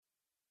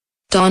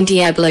Don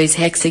Diablo's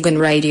Hexagon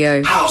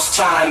Radio. House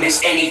time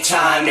is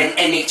anytime, and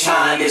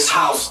anytime is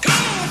house.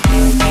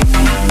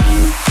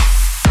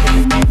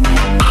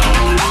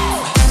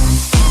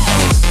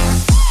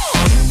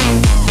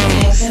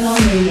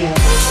 Hexagon Radio.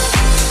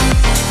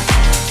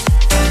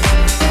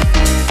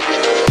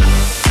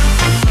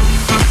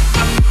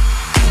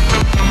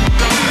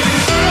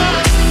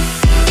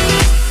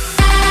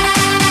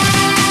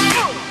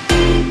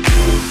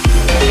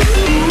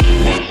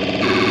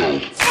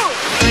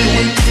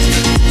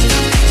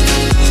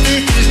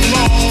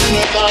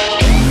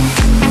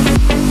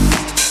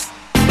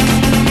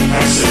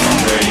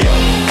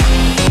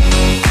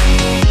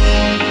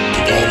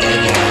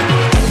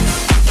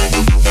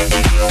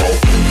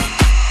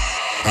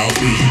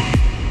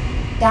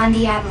 Don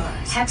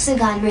Diablo's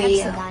Hexagon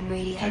Radio.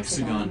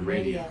 Hexagon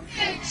Radio.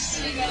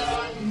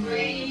 Hexagon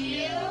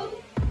Radio.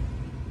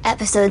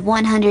 Episode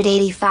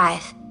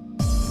 185.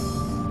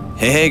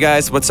 Hey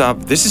guys, what's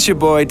up? This is your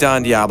boy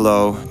Don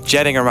Diablo,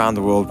 jetting around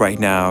the world right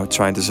now,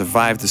 trying to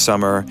survive the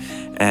summer.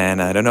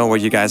 And I don't know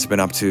what you guys have been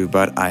up to,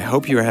 but I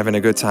hope you're having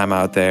a good time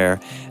out there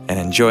and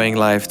enjoying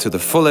life to the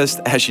fullest,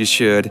 as you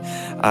should.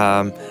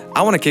 I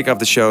want to kick off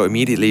the show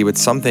immediately with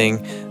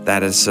something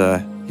that is,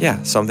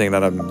 something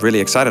that I'm really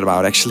excited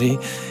about, actually.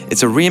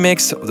 It's a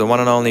remix of the one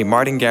and only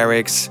Martin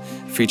Garrix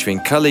featuring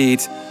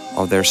Khalid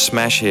of their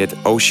smash hit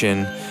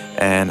Ocean.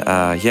 And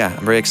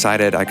I'm very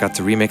excited. I got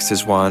to remix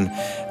this one.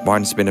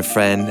 Martin's been a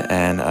friend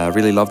and I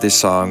really love this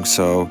song.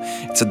 So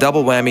it's a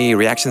double whammy.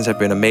 Reactions have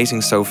been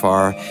amazing so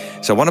far.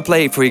 So I want to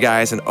play it for you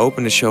guys and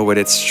open the show with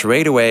it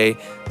straight away.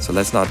 So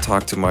let's not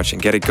talk too much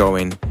and get it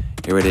going.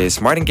 Here it is,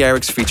 Martin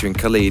Garrix featuring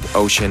Khalid,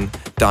 Ocean,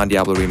 Don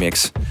Diablo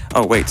remix.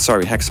 Oh wait,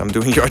 sorry Hex, I'm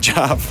doing your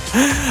job.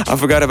 I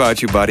forgot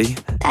about you, buddy.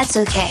 That's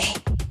okay.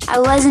 I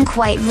wasn't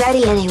quite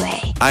ready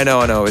anyway. I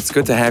know. It's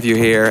good to have you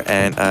here.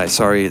 And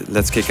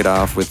let's kick it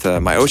off with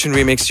my Ocean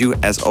remix. You,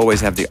 as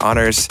always, have the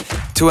honors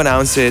to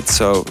announce it.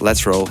 So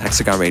let's roll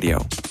Hexagon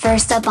Radio.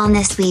 First up on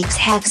this week's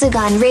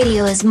Hexagon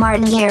Radio is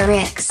Martin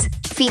Garrix,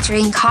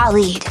 featuring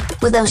Khalid,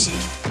 with Ocean,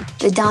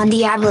 the Don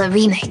Diablo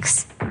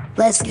remix.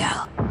 Let's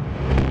go.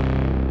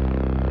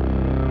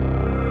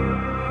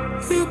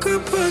 You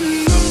could put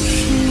an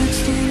ocean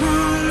between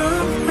our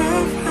love.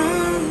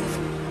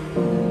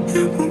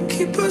 It won't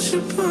keep us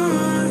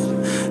apart.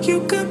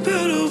 You could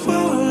build a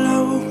wall, I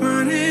will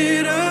run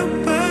it up,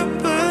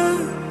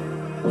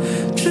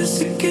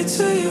 just to get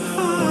to your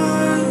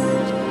heart.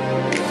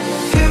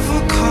 If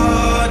we're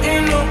caught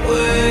in a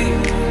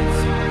wave,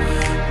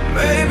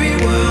 maybe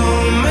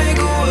we'll make a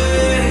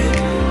way.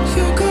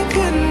 You could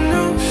put an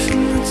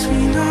ocean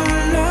between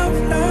our love.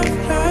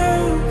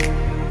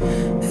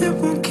 It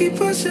won't keep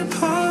us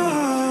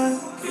apart.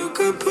 You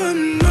could put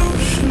an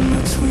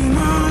ocean between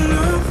our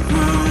love.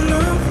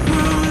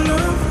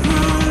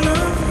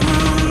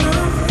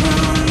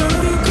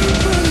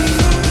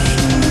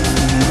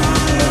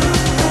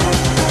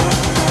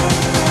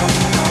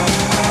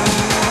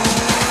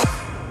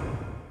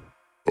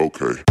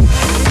 Okay.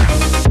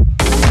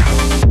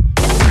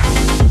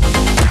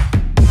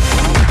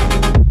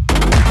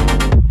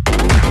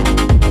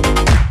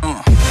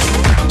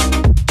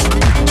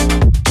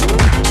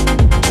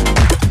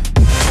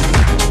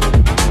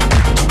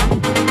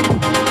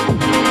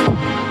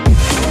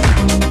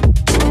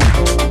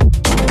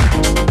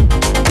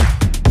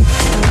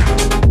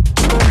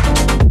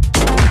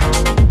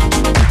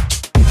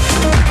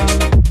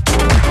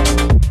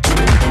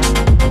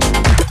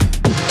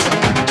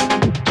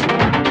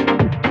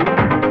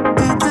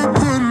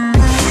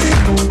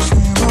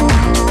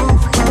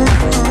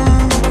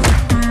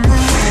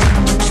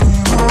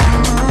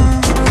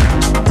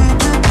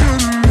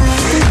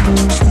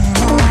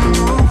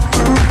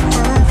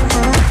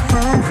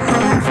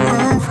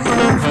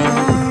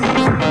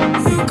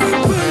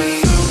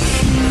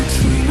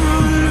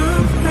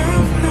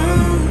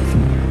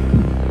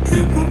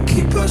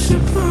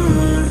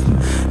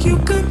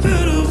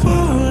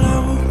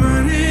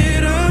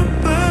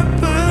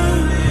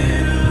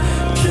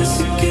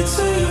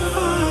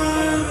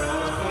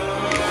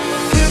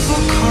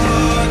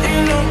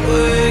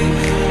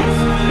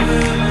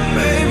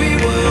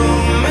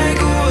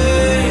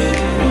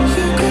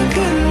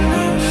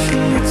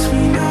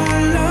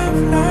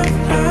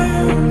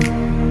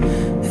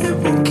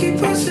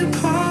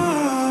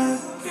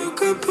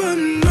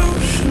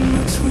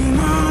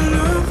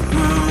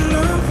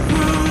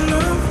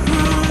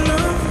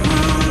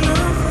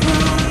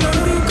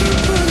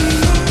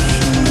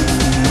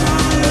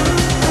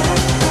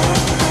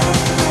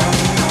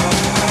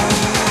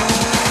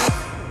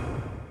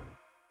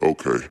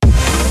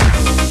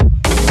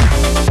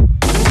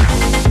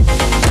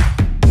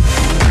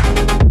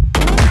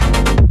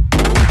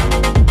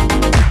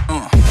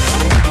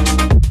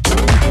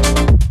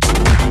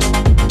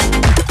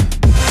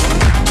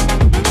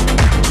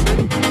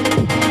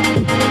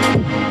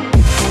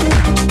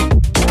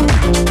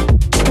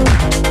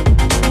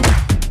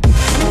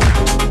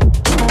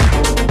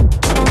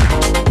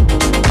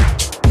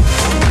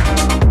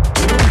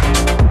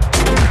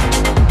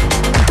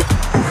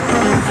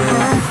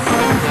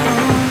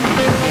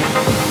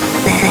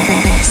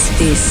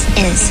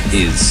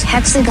 is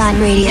Hexagon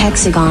Radio.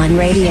 Hexagon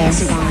Radio.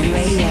 Hexagon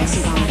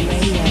Radio.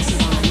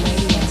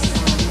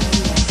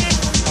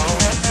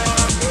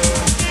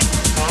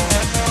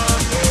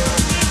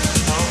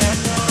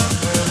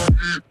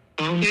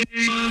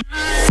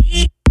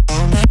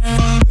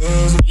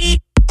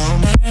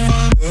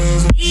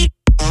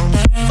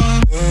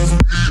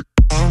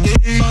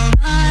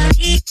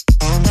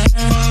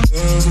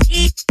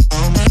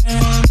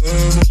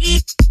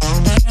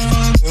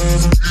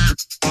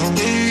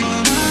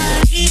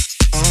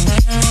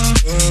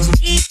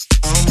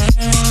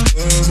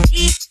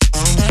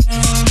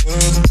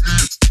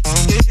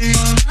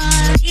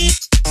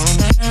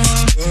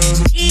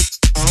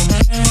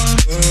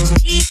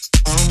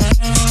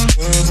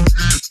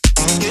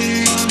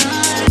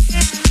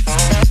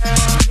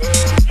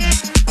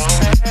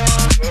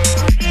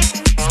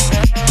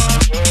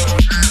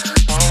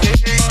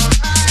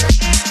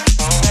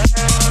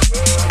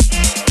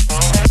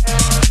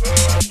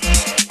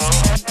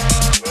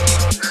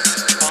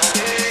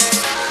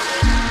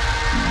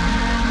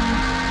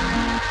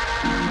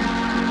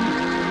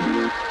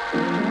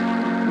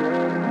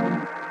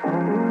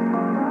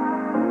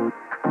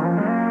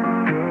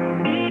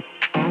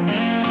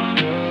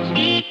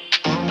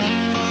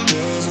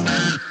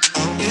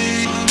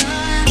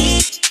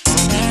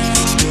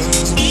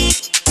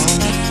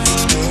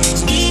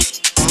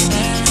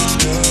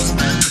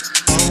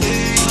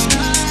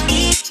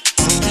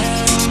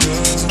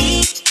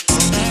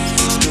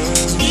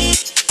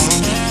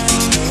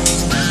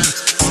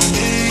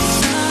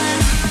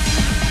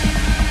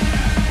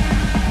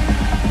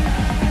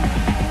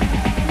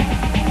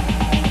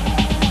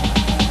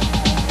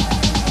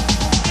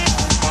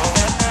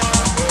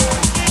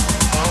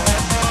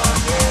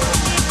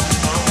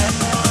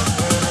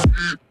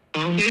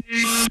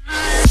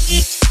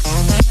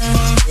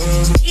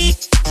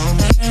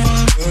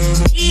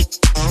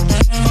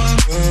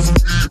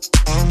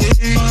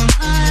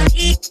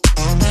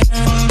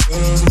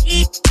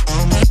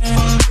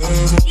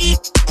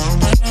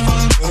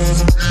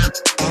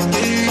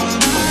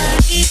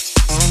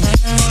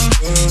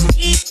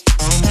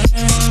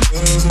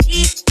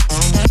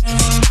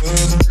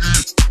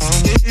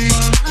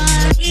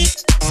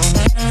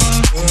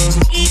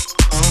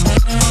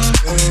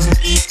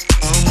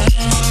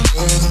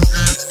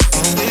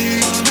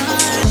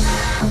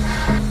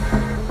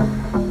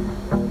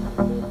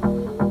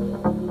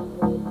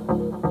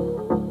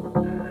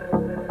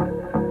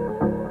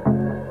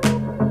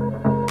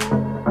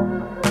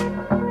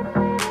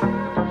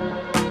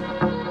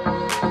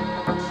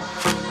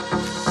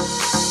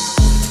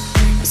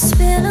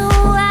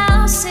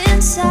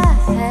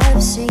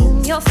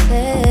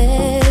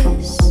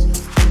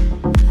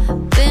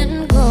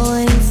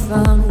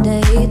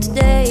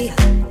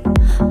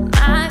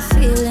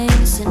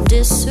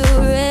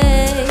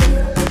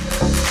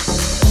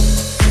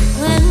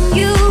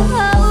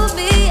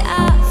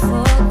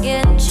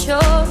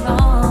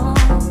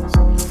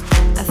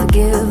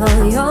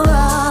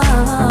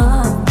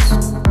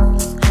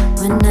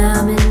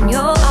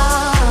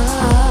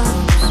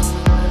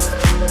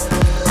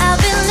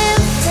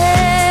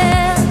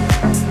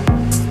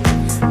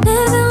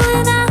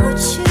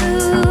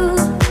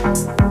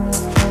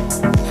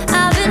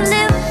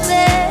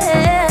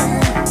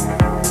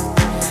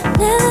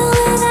 Never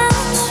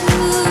without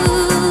you.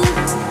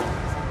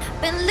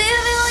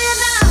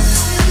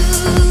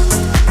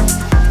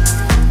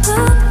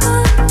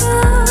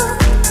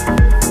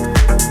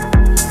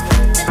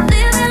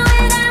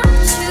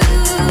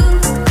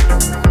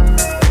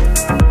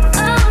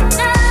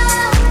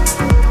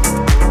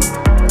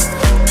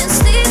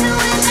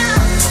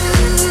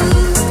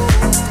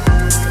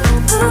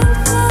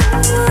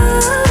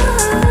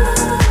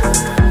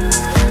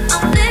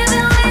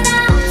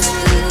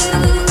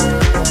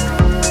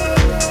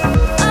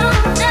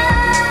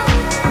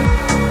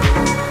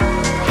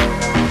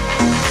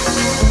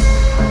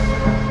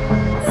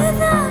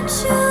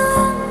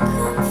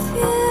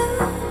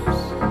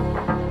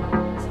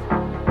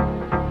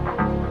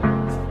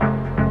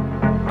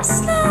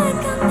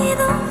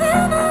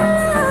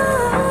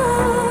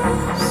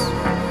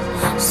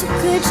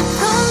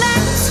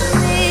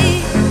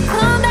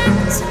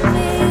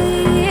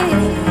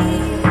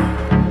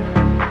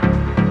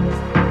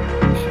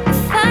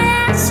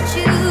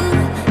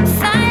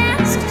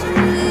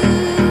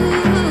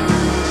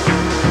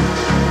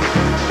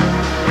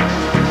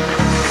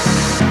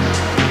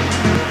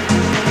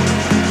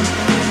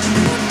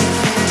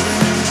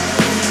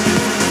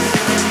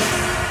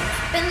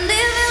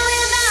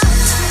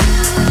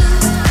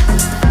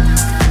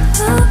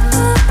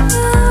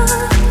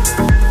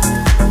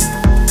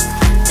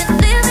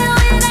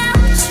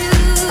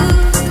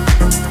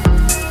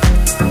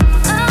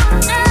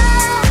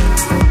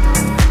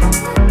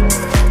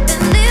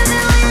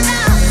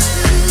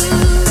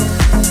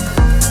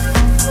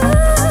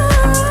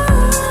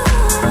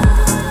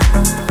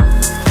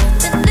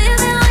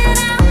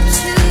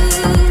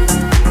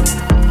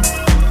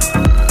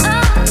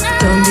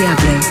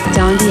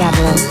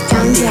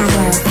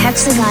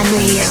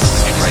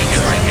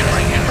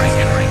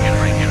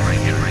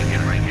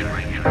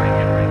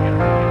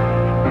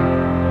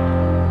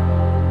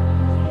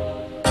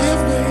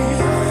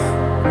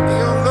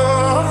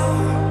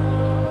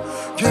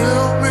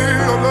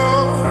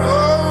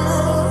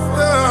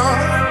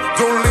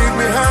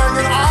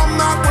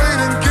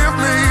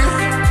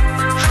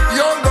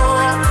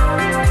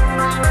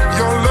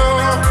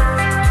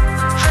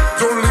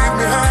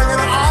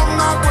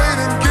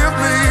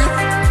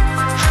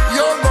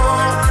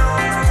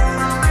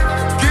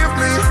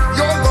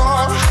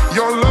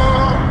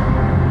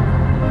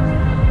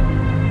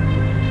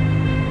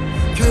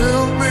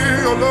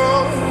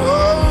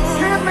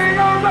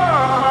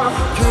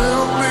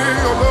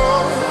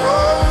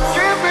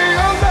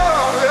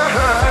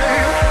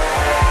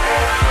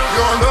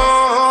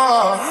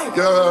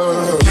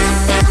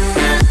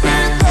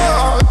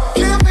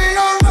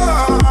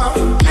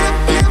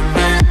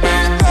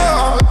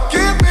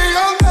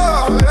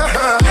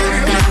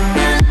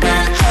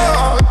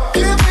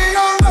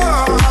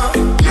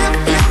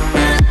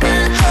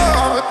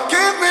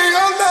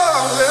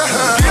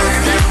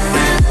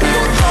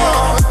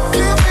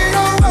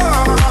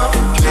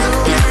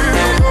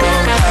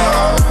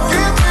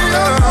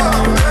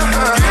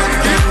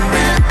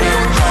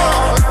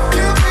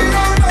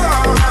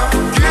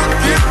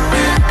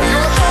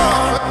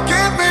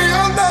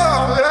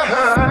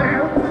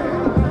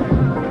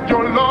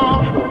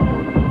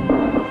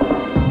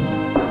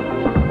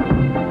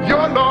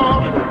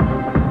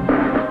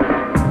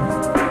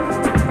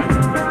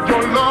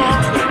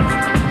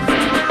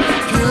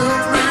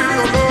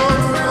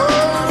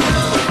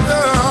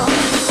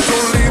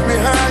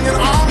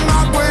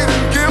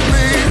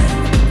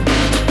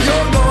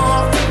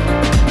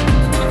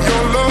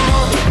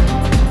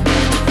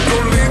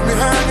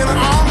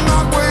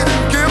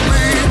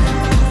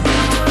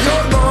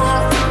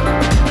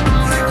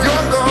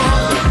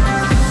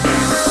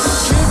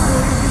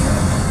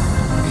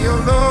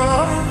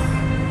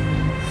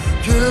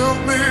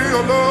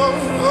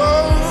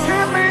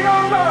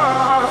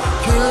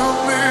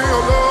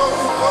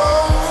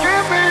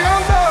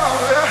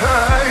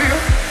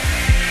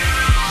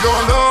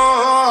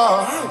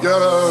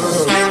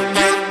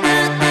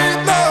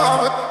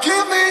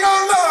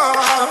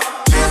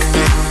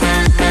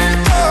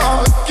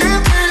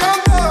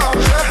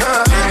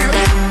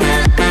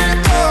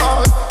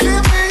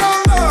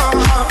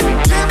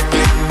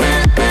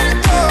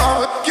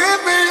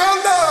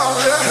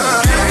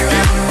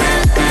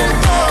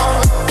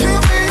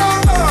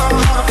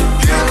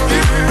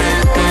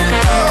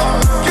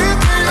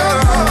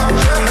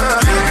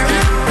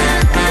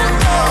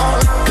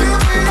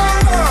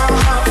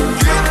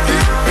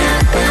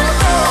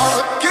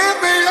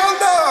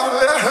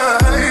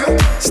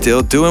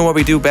 still doing what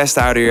we do best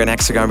out here in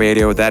Hexagon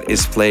Radio. That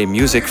is play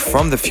music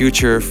from the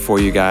future for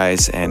you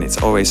guys. And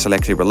it's always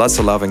selected with lots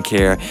of love and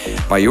care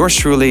by yours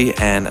truly.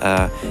 And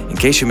in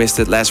case you missed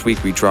it, last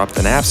week we dropped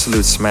an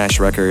absolute smash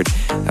record,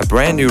 a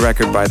brand new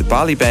record by the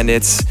Bali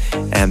Bandits.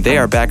 And they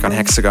are back on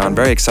Hexagon.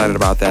 Very excited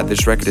about that.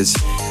 This record is,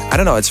 I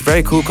don't know, it's a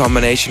very cool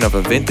combination of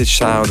a vintage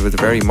sound with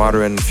very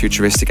modern,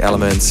 futuristic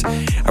elements.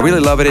 I really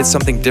love it. It's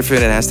something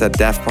different. It has that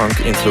Daft Punk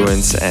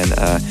influence. And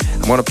I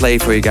want to play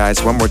it for you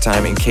guys one more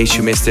time in case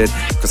you missed it,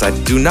 because I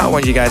do not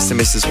want you guys to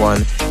miss this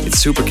one. It's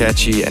super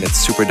catchy and it's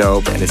super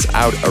dope, and it's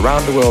out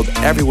around the world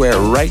everywhere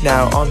right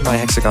now on my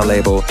Hexagon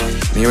label.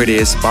 And here it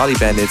is, Bali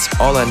Bandits,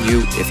 All on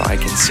You If I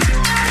Can See.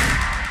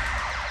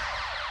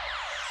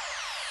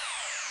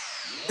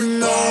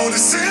 No,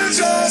 this is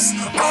just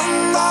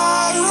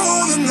another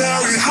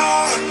ordinary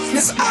heart.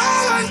 It's all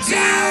I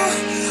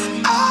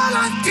do, all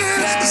I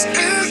get. This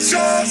is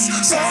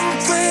just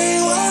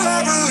something we'll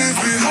never leave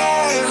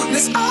behind.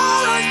 It's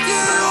all I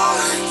do.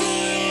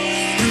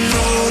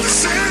 No,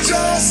 this is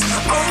just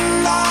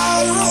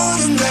another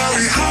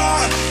ordinary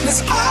heart.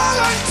 It's all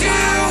I do,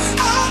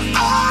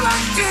 all I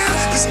get.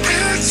 This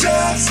is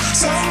just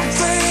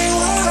something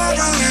we'll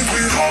never leave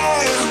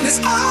behind. It's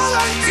all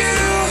I do.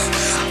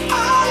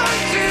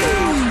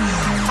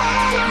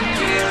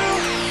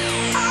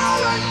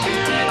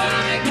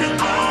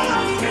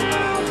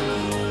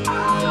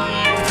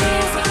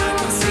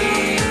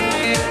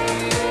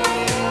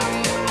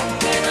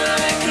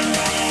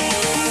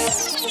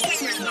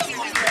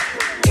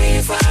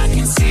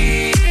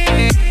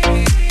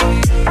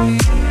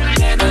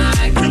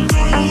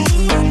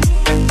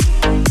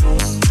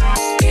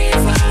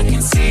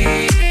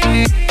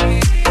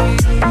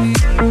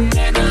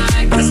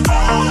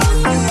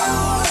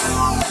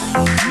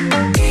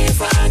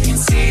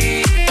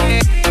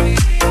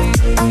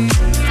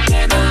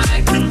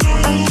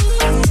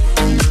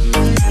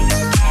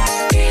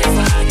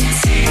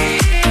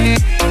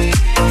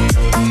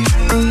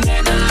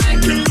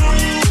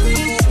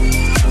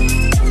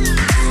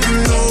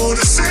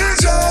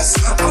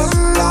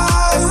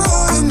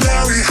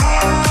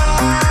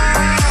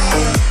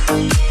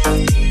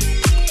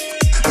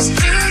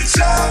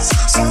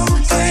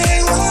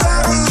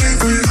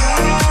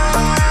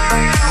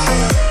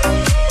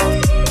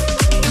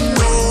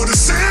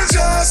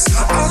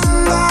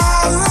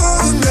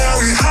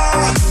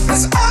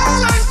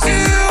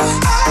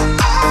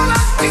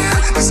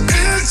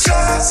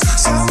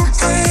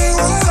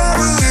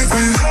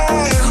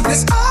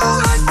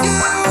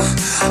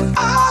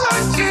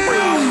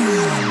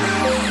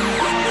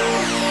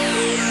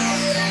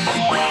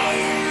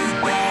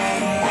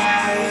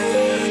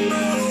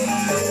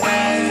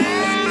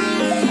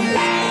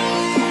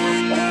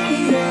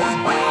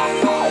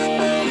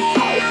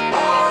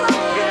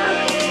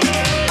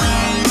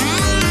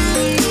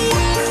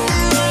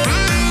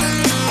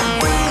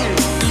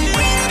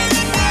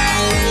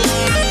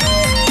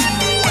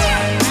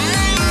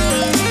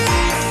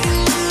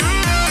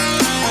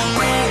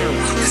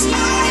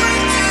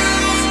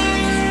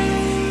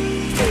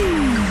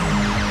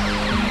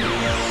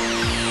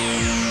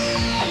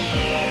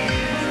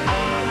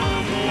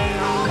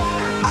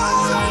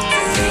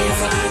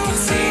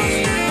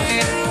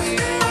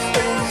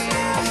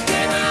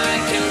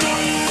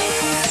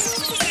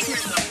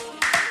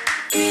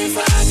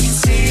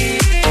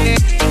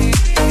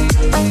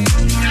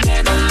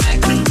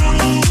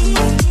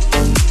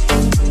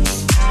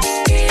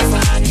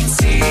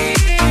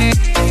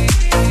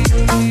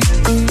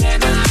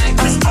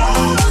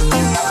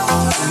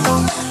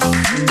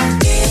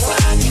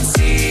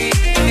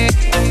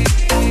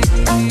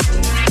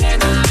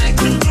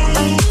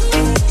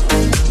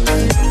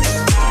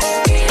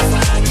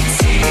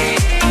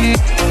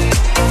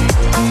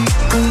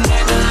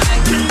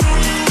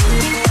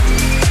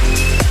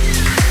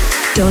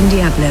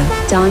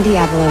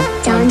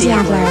 Don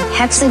Diablo,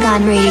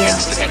 Hexagon Radio.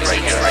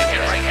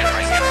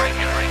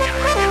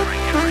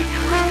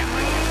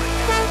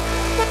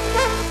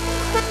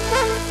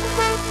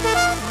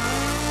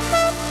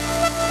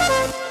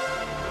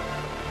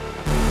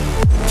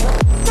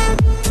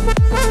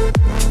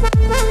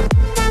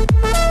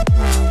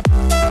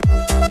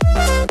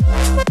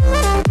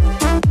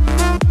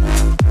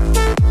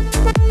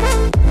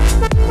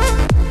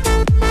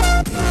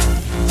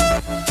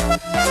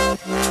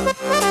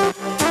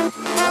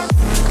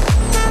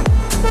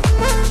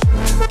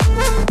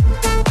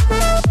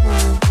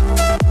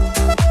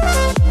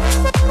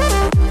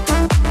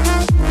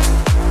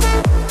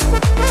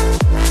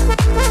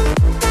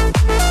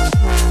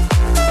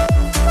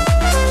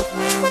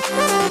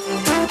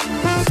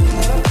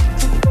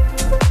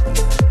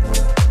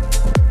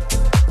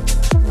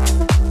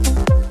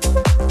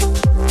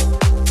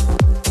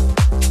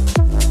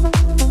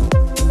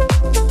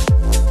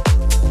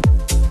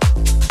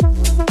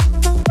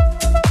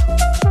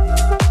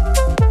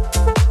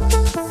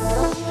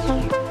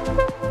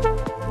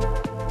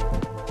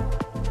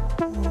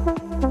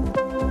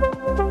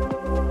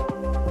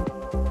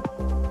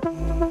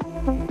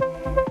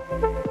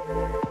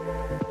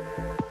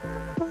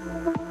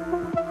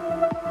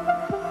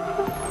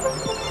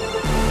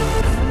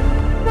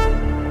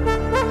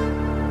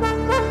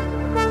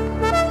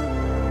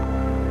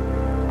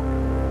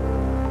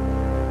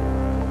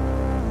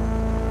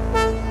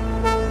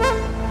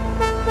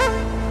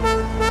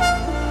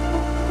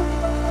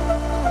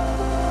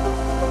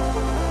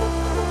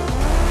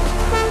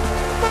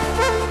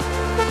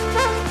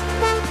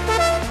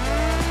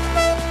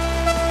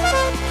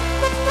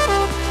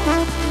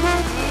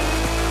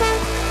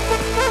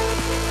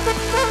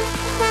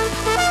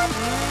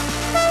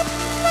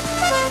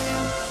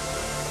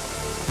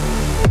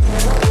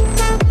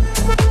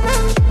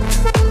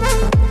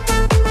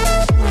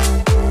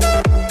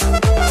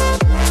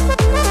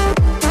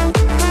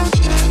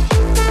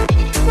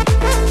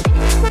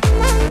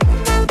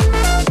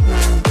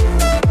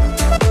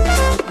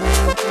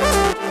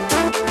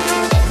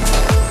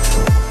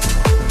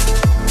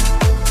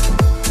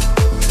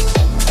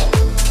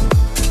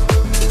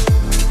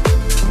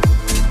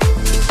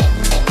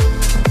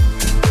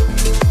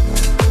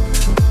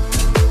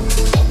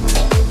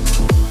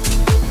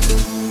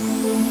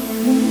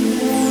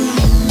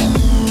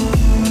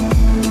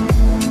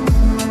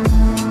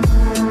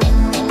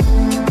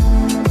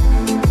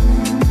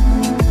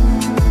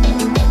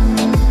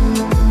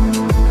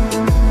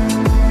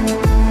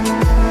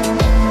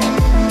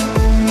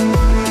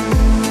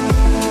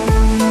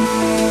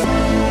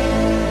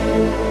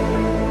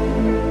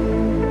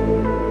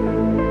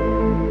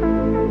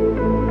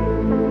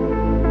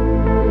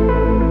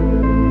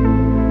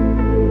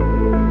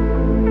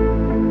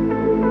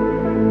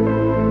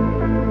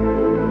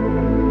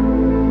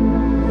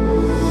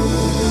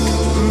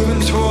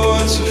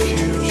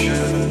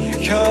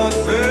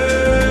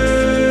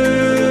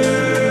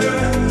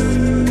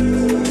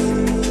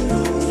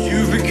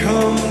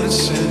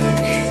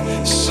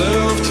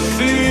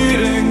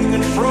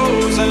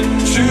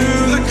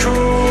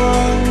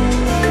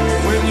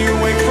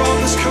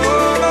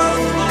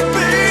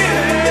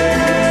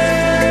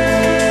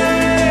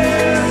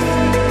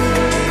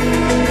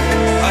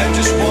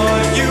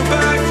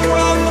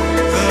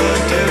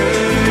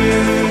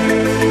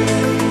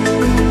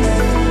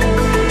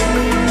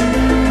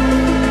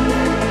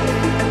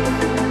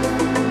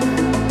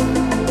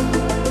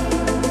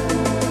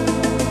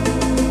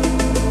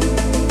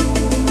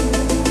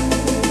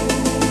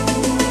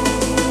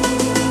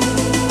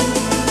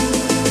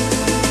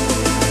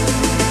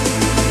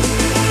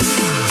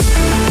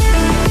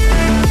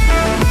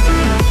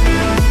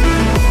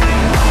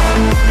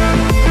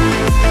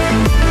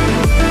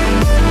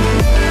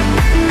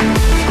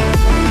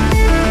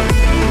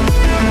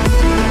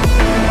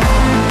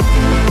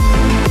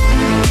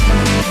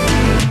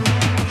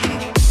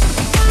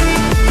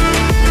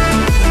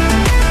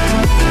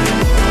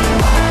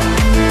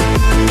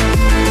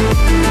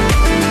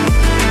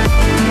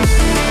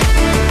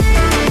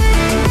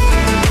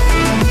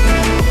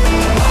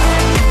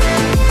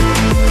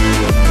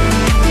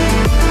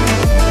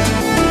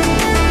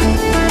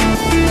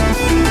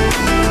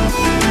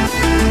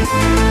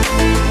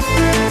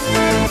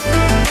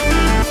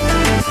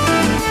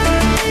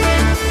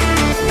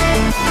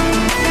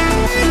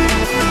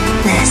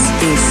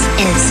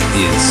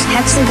 is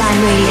Hexagon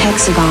Radio.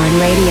 Hexagon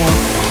Radio.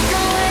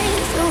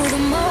 Through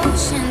the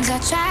motions, I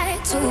try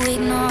to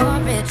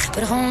ignore it,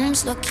 but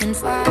home's looking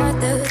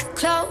farther.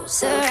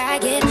 Closer I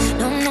get,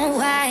 don't know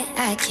why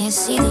I can't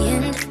see the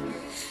end.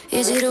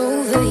 Is it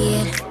over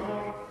yet?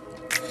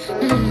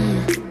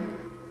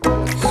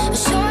 A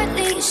short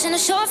leash and a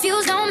short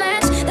fuse don't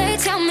match. They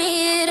tell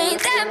me it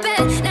ain't that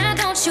bad. Now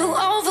don't you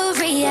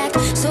overreact.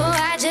 So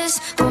I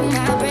just hold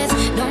my breath.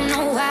 Don't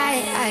know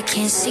why I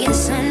can't see the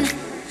sun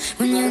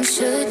when young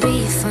should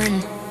be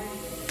fun.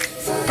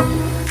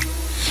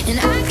 And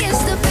I guess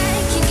the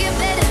bad can get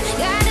better.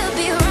 Gotta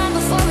be wrong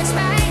before it's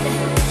right.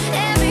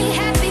 Every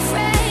happy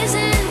phrase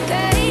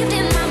engraved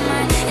in my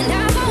mind. And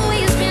I've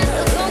always been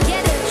a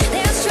go-getter.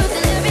 There's truth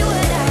in every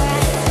word I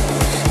write.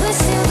 But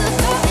still the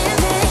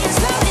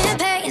growing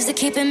pains are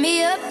keeping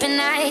me up at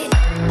night.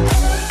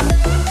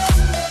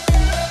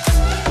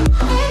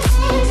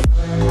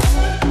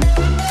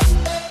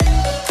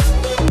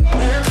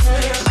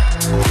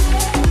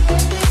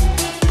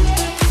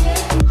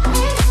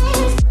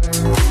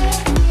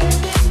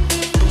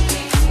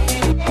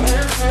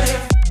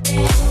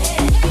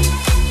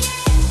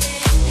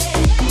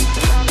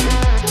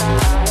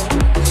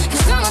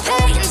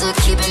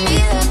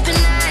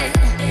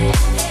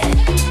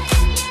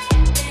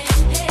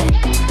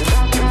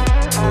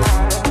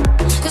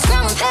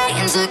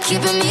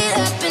 Keeping me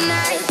up at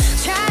night.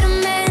 Try to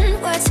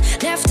mend what's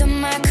left of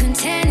my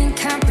content and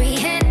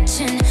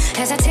comprehension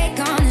as I take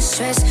on the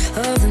stress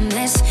of the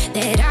mess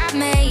that I've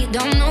made.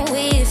 Don't know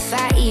if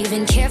I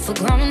even care for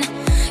grown,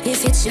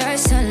 if it's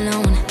just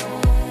alone.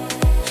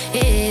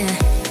 Yeah.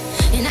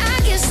 And I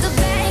guess the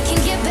bad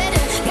can get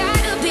better.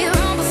 Gotta be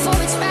wrong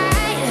before it's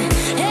right.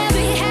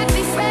 Every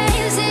happy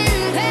phrase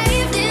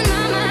engraved in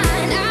my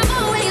mind. I've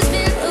always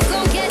been a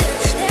go-getter.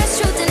 There's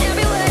truth in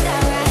every word I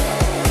write.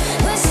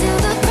 But still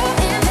the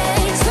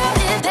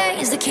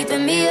pains are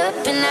keeping me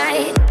up at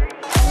night.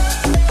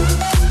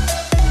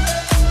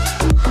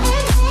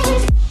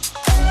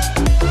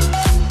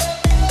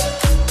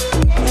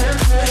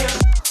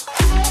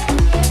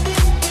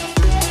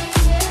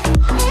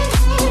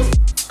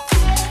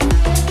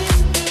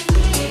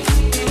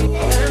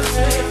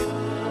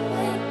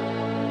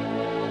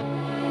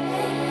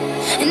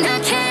 And I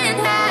can't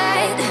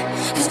hide,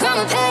 'cause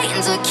growing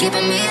pains are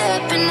keeping me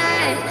up at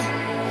night.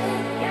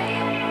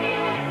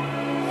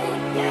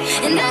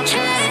 And I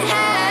can't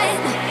hide,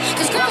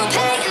 'cause growing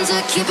pains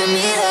are keeping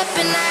me up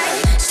at night.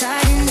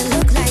 Starting to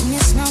look like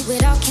Miss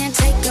Know-It-All. Can't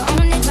take her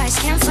own advice.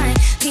 Can't find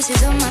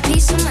pieces of my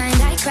peace of mind.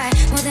 I cry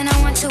more than I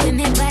want to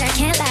admit, but I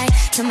can't lie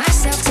to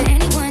myself, to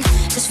anyone.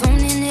 'Cause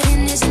phoning it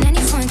in isn't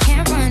any fun.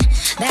 Can't run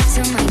back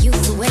to my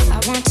youth the way I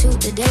want to.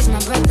 The days my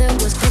brother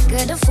was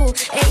quicker to fool.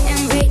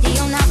 AM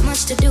radio, not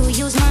much to do.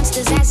 Use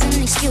monsters as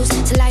an excuse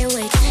to lie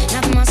awake.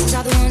 Now the monsters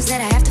are the ones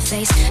that I have to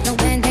face. No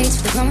band-aids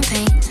for the growing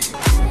pains.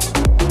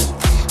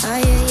 Oh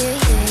yeah, yeah,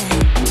 yeah.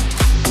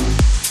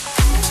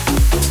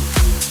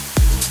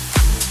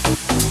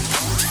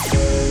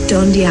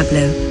 Don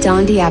Diablo.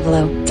 Don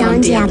Diablo.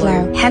 Don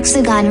Diablo.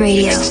 Hexagon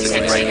Radio.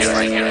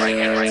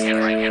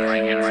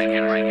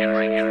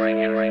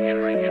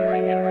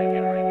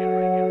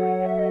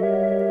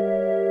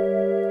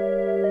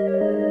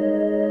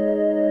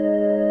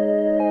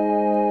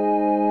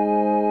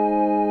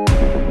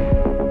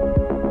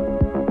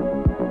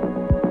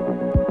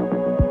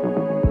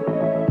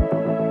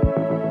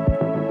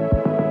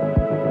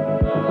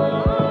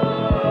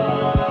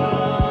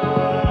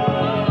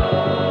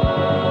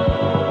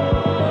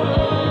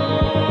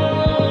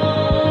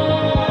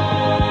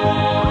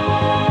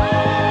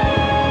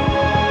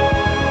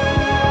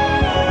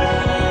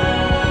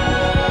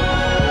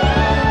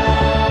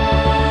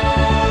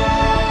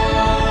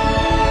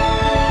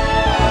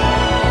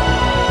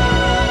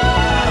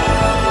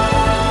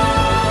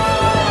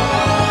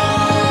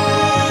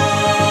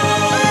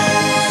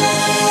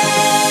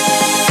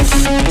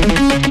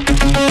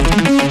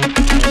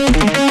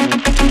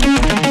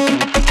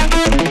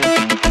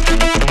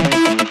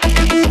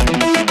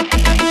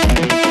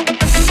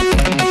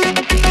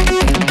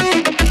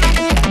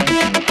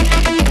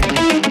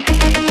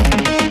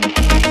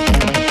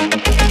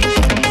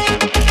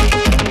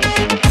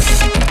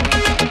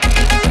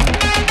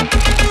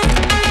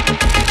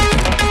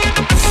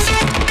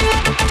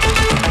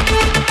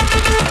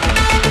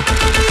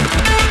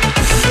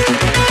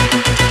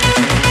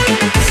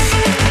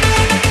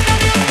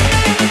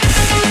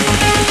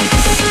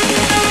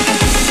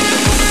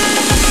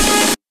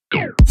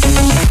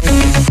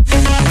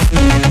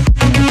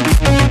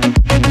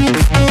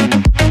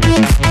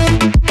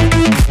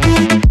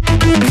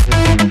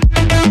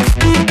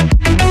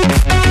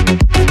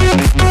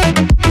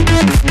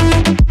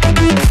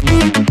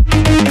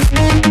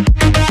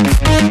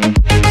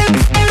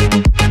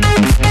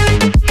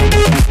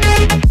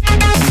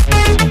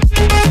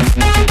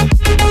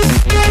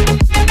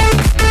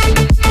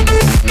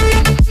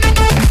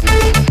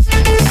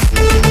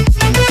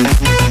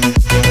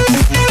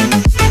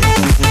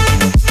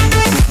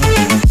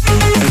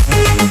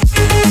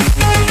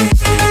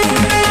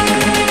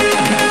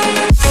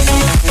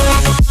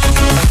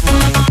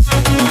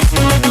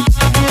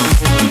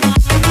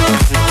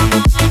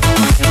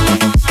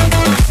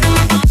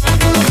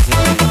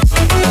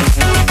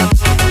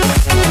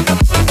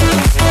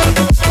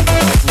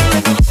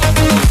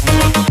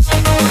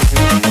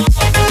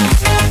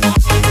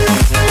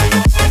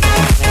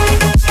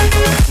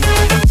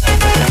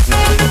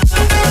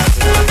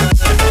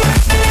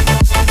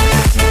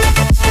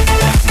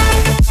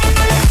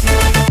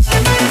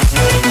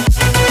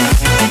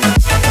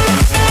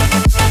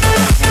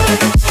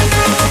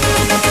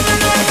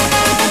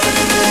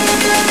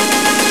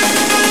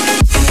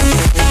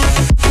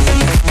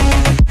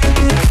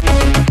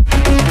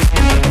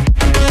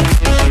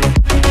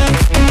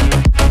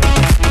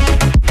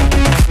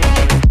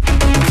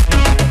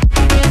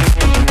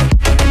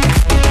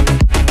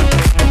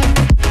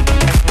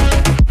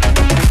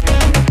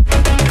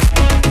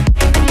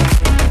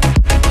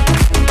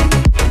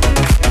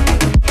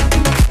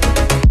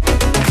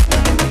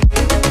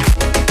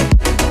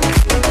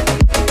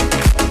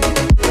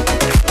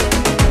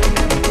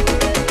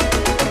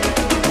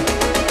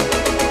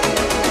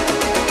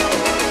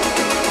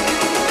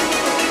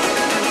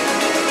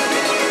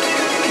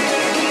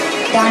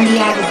 Don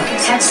Diablo,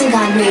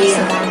 Hexagon Radio.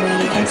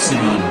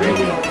 Hexagon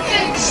Radio.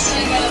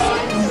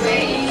 Hexagon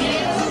Radio.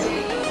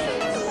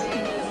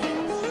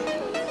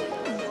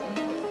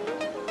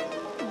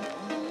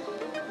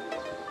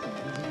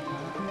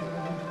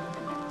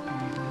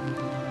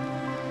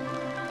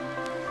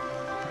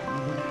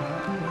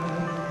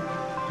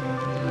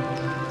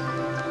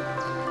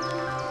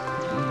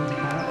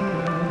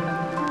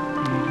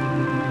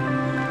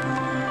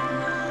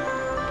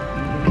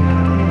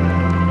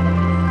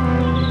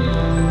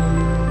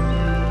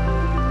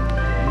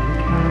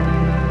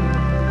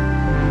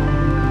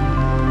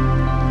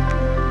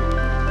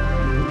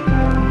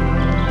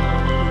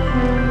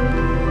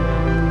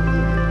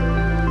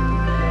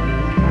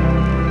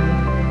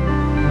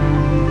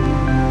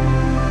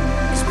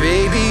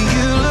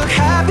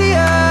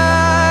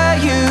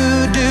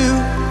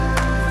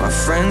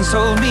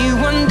 Told me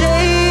one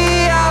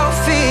day I'll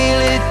feel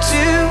it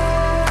too,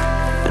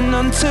 and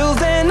until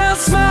then I'll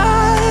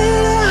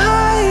smile and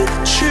hide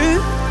the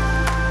truth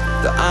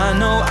that I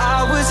know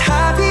I was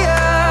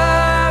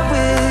happier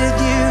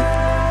with you.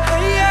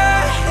 Hey yeah,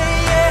 hey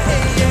yeah,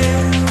 hey yeah.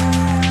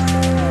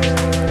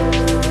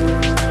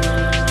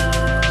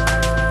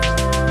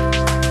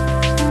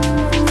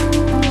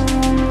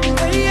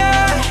 Hey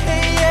yeah,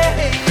 hey yeah,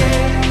 hey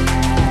yeah.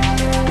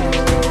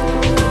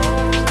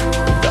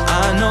 That I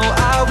know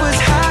I was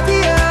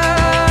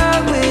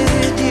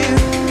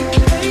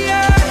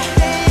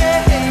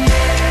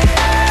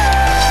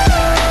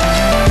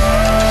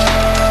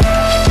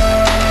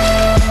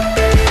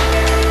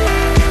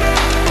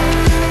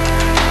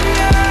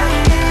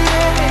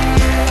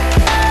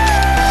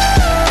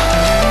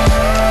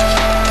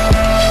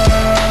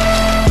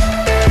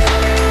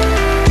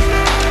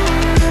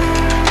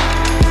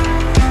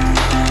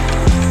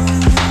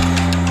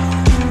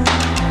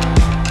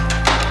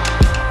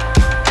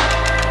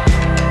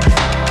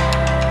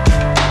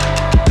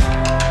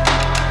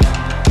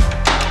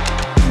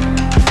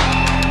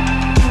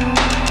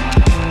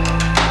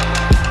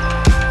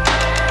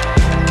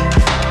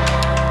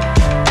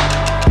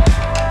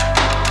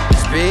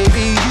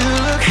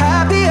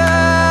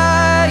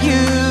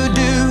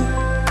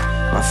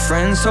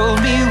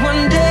told me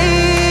one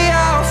day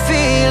I'll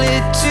feel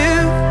it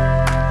too,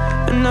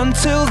 and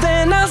until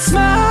then I'll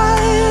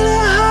smile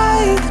and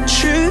hide the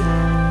truth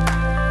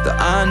that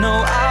I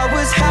know I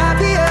was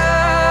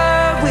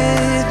happier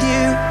with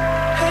you.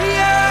 Hey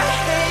yeah,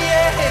 hey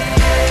yeah, hey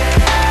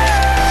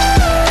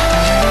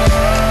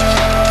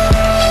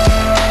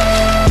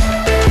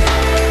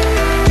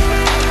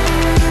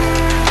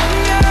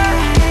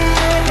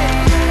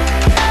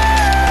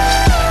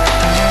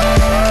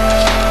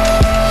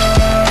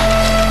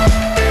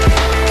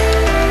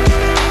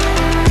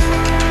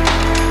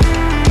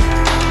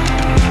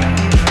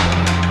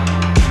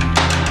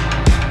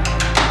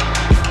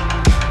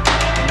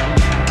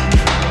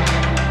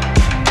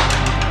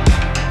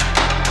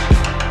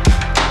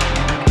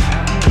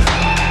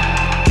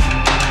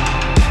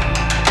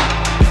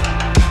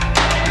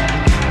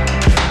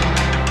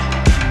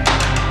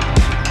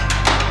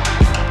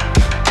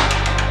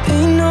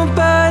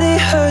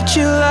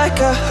you like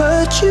I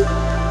hurt you,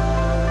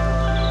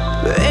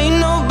 but ain't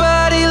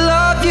nobody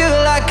love you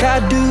like I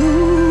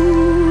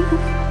do.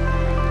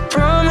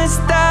 Promise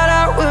that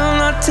I will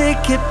not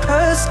take it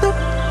personal,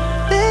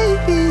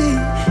 baby,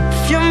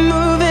 if you're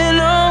moving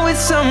on with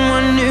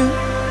someone new.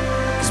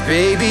 'Cause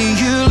baby,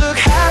 you look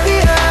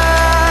happier,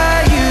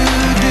 you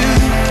do.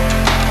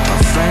 My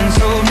friend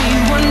told me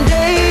one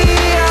day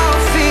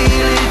I'll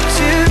feel it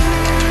too,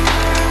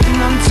 and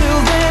until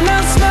then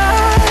I'll smile.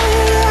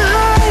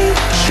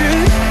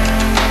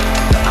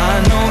 I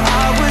know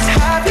I was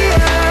happier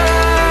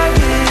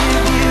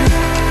with you.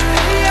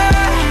 Hey yeah,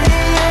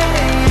 hey yeah,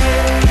 hey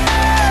yeah.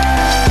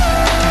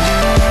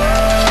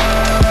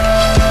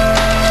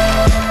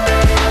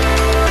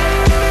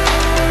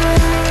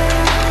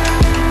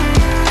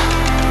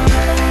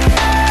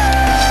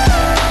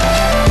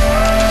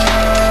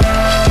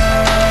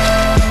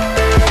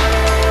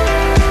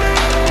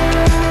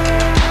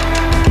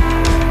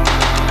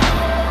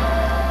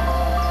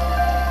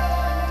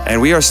 And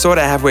we are sort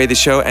of halfway the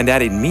show, and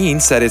that it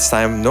means that it's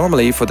time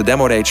normally for the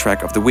Demo Day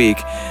track of the week.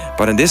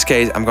 But in this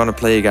case, I'm gonna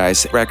play you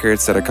guys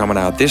records that are coming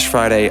out this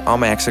Friday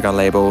on my Hexagon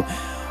label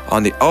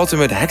on the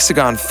Ultimate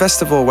Hexagon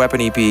Festival Weapon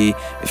EP.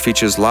 It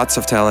features lots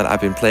of talent. I've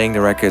been playing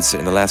the records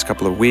in the last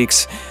couple of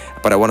weeks,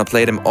 but I want to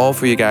play them all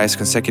for you guys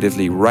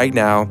consecutively right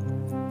now.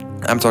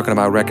 I'm talking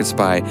about records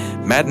by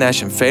Matt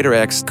Nash and Fader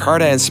X,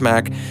 Carta and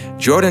Smack,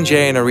 Jordan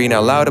J and Arena,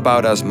 Loud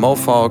About Us, Mo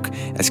Falk,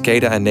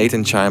 Escada and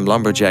Nathan Chime,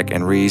 Lumberjack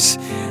and Reese.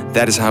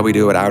 That is how we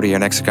do it out here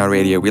on Hexagon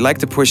Radio. We like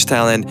to push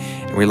talent,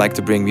 and we like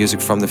to bring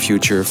music from the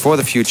future for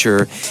the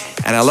future.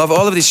 And I love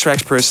all of these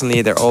tracks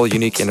personally. They're all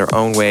unique in their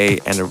own way,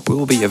 and it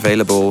will be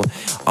available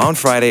on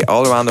Friday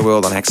all around the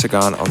world on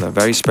Hexagon on the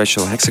very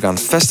special Hexagon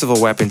Festival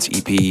Weapons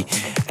EP.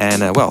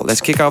 And well,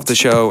 let's kick off the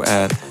show.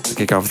 Let's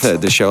kick off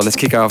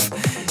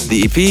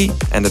the EP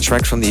and the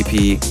tracks from the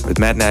EP with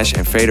Matt Nash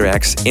and Fader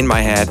X in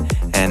my head.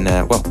 And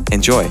well,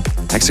 enjoy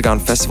Hexagon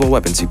Festival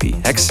Weapons EP.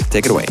 Hex,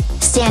 take it away.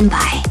 Stand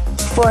by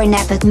for an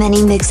epic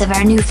mini mix of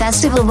our new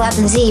Festival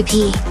Weapons EP.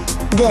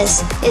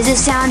 This is the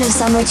sound of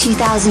summer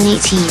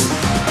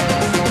 2018.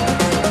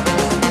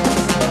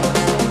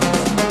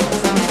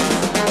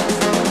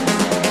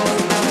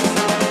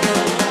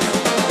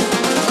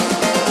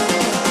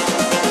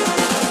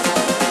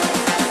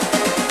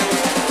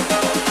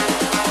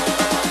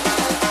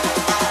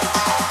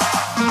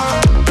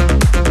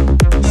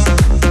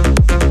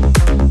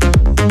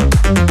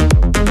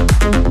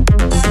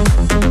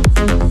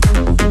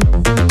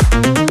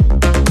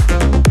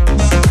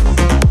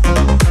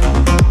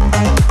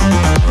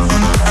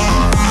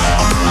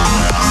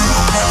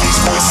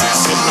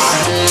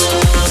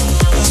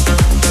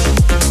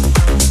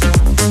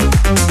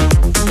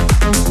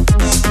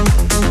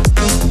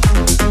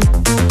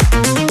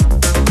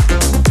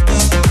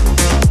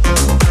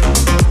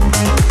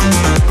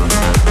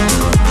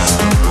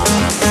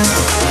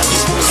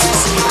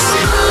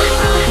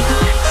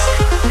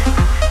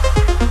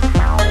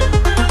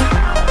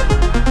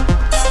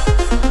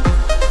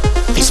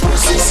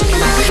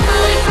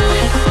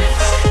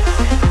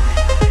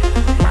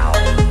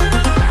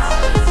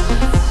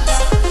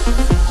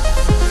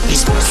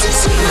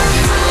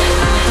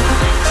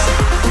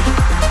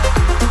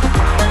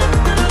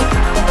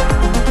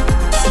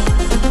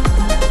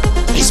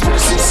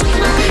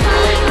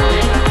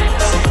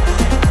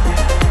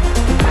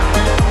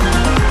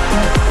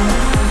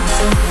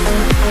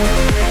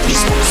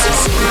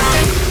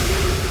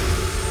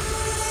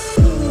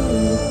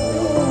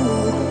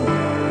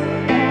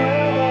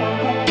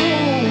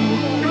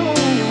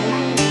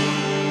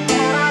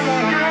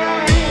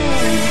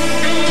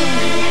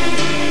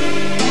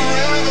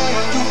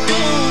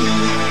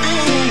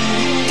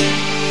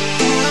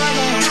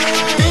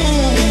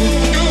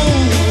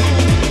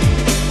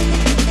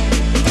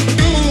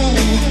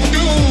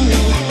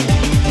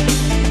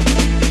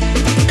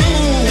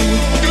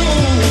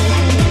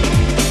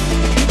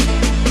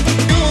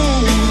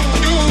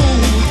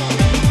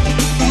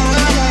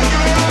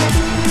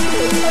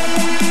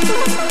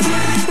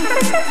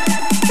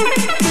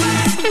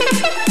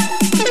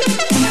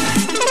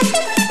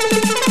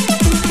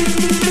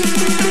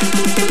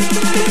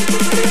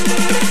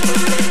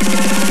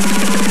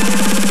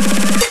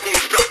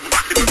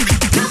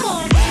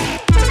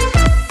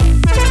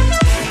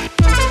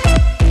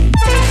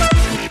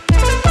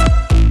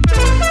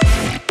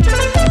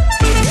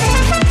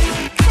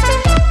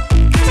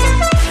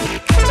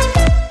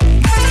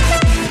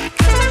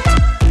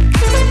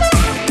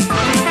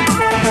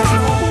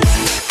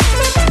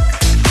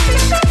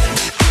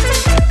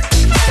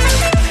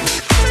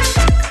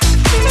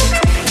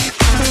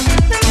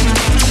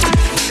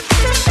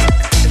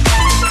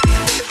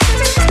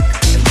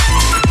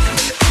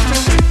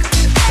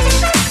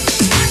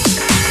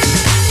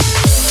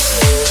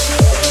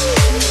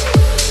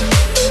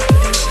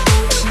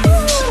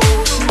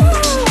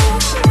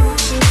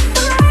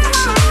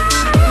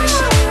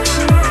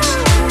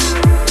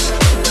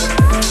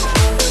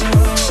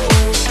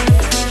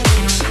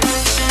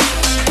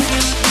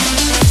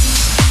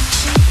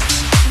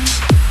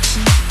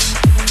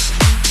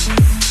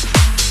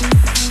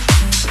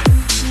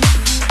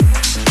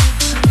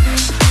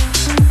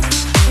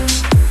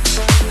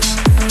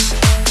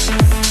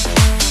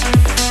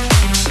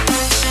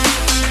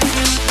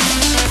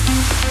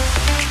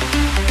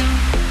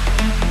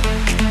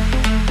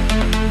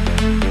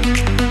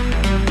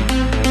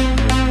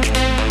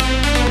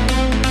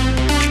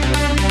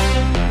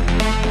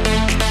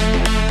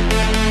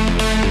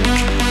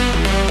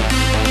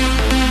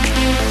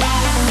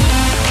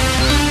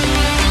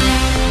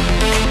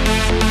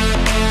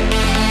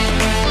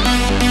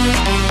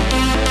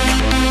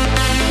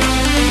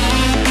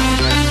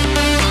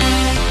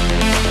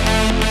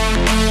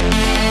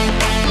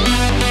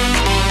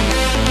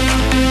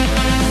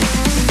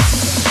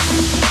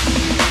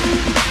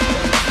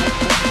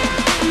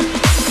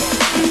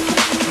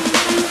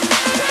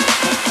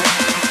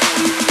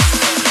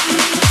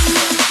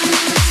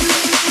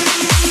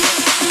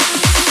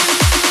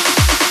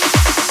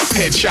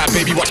 Headshot,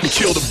 baby, watch me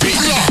kill the beat.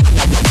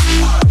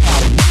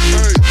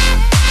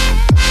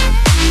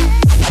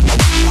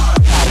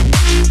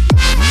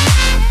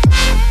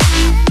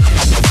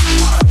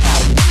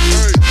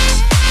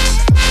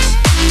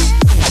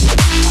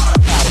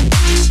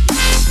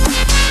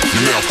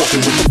 Now fucking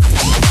with the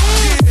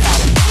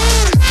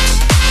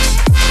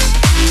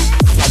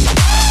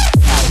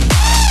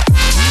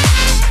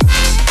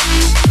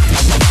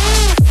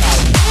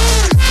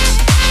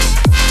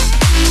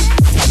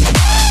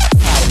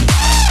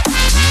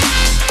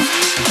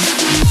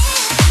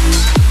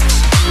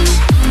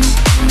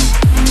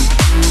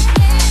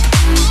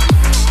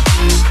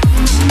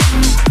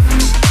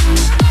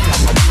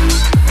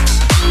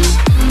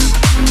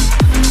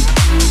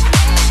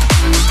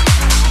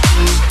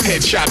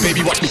headshot,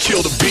 baby, watch me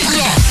kill the beat.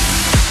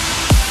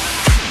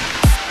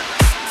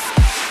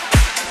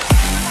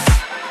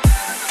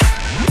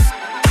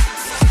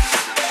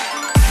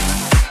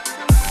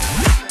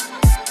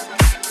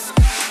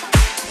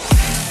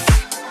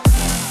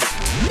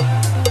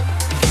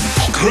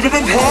 Could have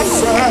been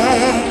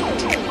perfect.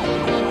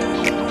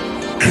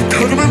 It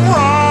could have been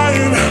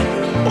right.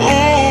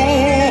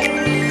 Oh,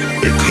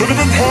 it could have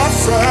been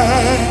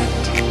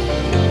perfect.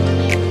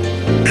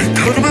 It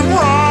could have been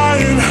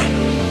right.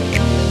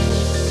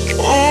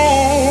 Oh,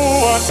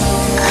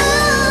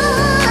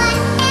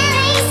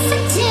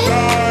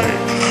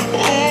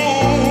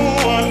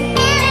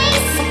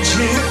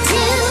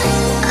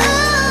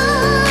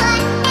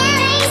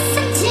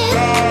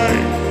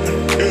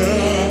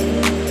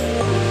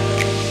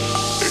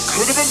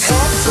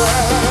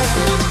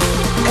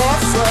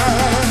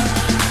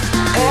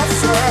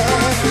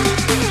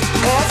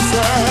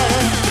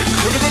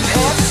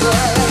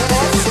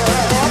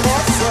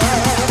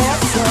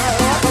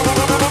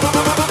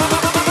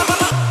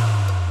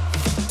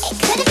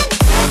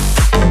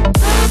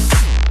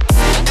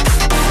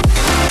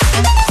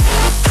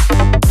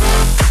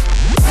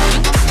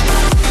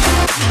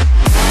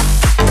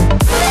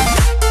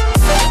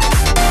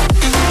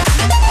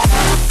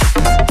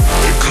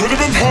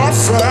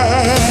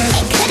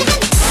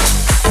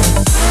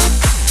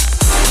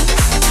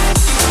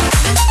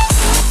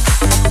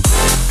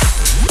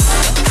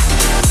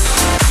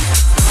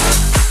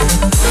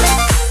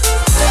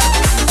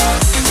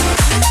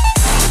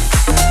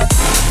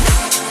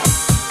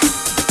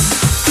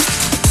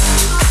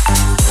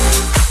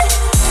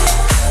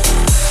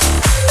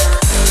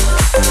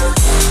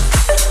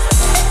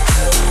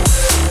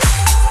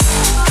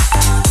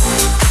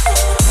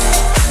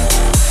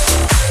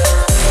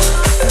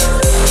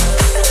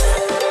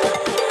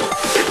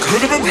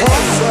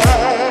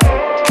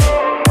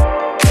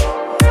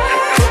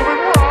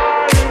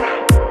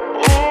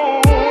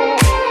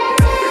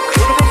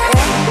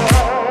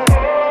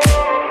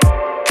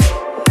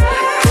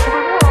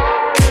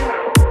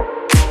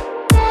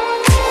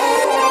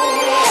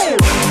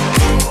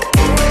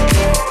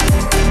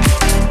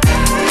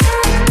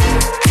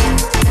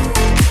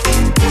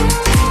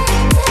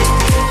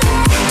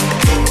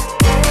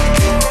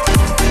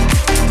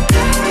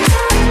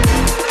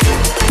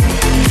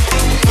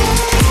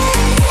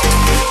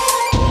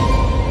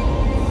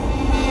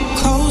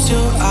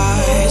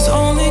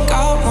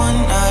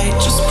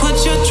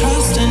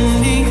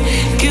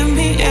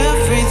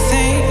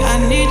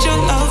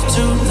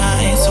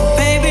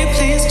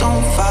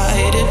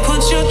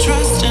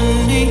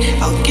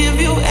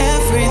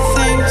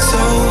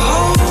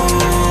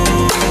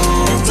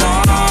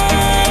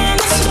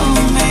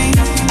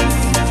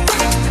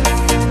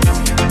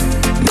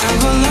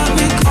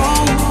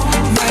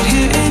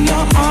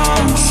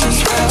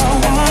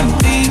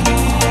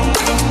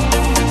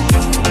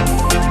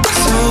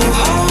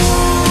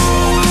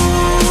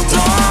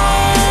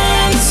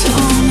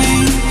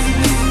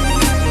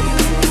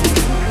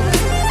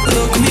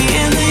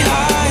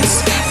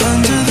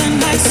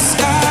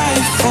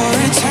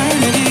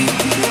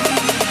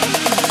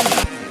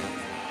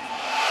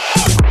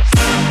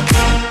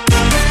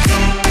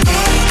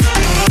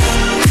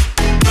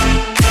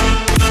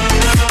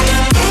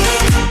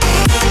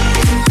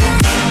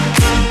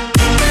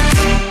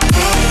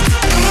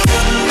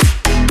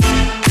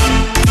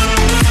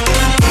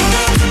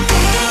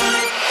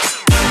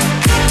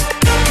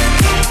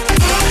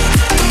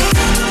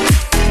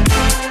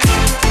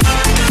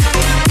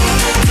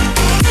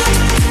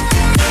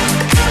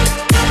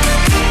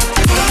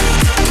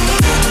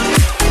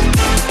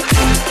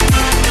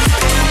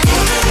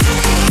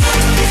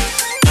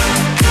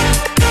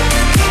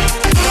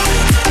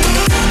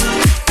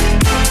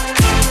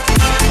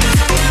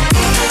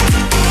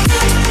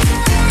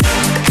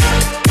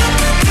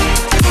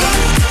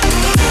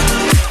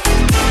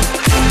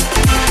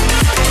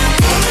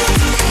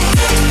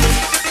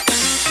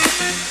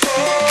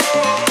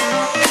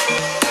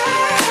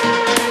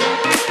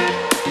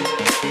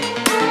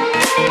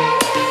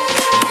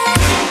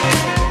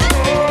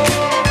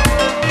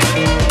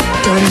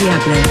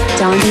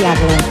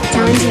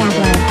 Don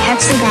Diablo,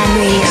 Hexagon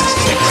Radio.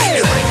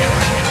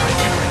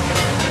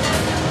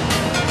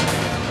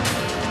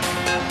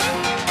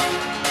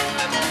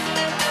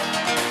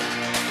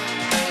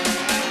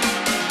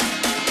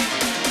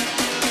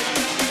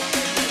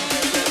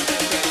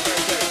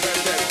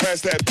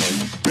 Pass that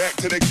back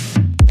to the.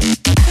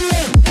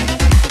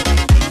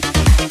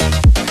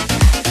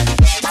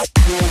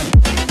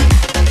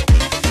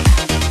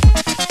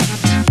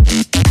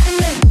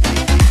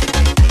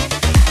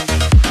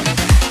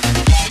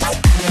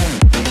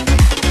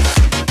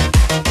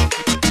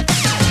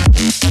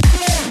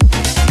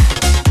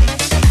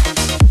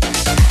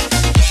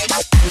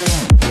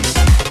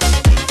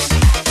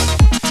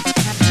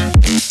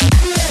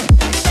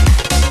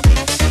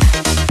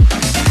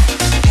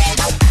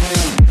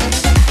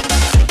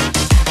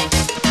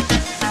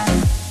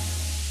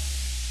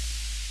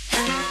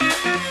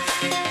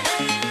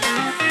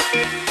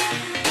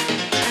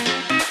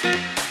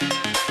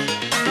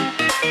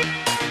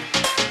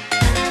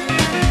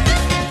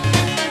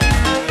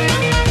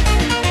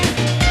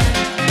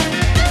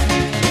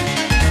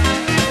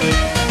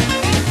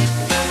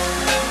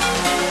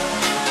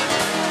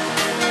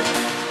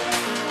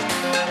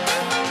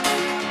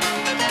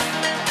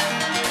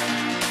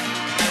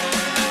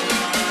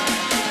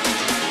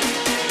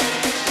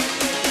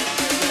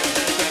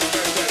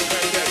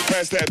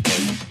 that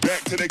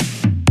back to the.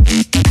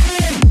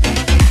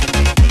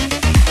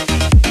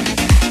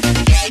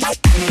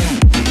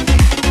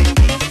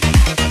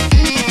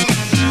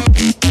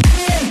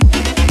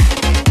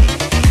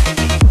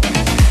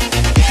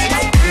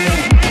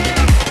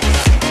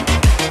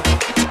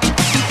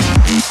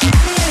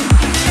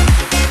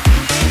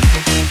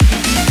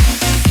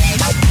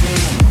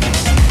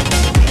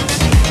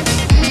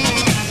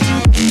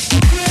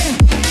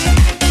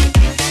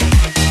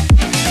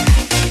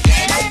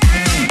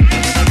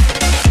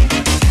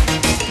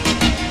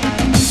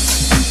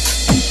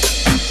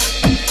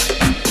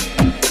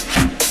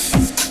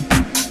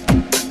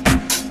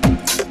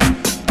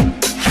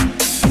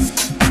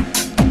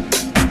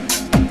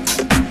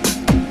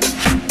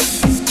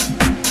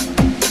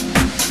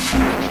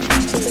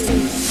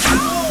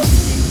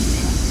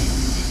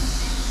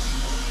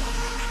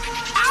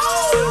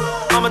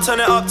 Turn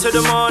it up to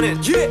the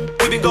morning. Yeah,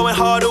 we've been going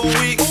hard all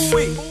week.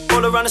 All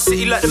around the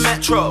city like the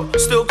metro.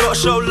 Still gotta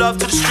show love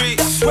to the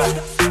streets.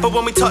 But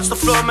when we touch the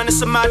floor, man,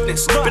 it's a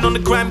madness. Been on the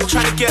gram,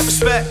 trying to get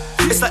respect.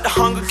 It's like the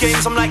Hunger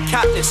Games, I'm like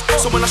Katniss.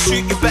 So when I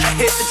shoot, you better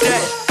hit the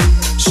deck.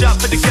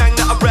 Shout for the gang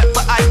that I rep,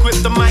 but I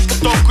grip the mic, I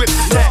don't grip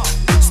the tech.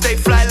 Stay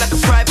fly like a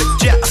private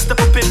jet. I step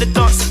up in the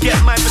dance to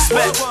get my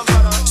respect.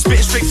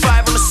 Spitting straight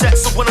fire on the set,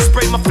 so when I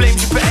spray my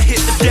flames, you better hit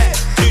the deck.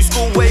 New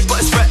school wave,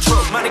 but it's retro.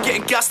 Man, I'm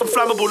getting gassed, I'm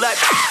flammable like.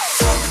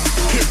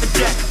 Hit the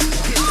deck.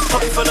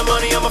 Popping for the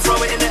money, I'ma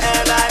throw it in the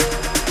air like.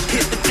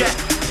 Hit the deck.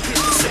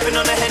 Sipping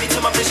on the Henny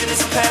till my vision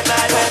is impaired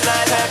like.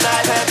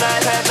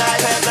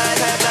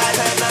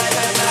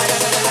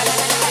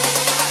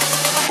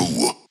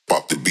 Ooh,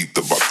 pop the beat,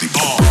 the bop the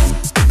beat.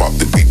 Pop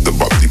the beat, the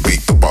bop the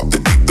beat, the bop the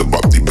beat, the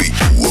bop the beat.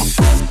 Ooh,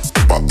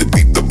 pop the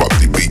beat, the bop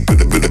the beat,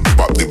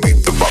 pop the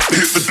beat, the bop.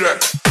 Hit the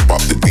deck. Pop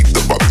the beat,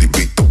 the bop the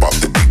beat, the bop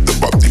the beat, the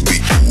bop the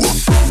beat. Ooh,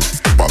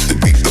 pop the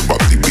beat, the bop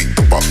the beat,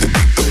 the bop the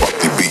beat, the bop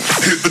the beat.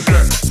 Hit the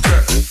deck,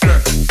 deck,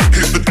 deck.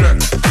 Hit the deck,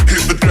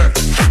 hit the deck,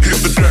 hit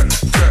the deck,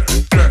 deck,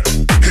 deck.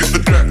 Hit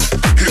the deck,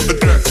 hit the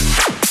deck,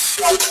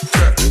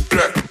 deck,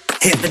 deck.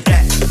 Hit the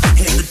deck,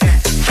 hit the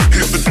deck,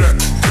 hit the deck,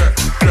 deck,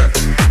 deck.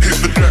 Hit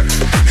the deck,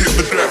 hit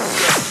the deck,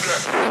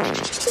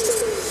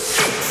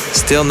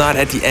 Still not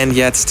at the end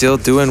yet, still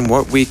doing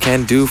what we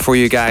can do for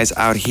you guys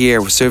out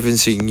here,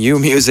 servicing you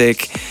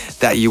music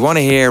that you want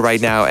to hear right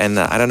now. And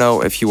I don't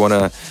know if you want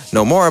to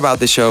know more about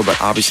the show,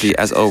 but obviously,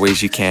 as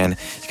always, you can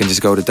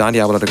just go to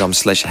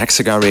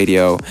dondiablo.com/Hexagon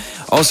Radio.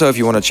 Also, if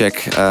you want to check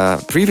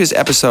previous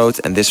episodes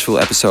and this full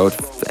episode,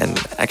 and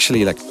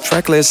actually like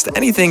track list,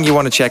 anything you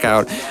want to check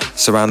out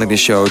surrounding the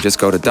show, just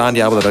go to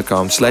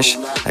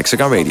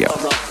dondiablo.com/Hexagon Radio.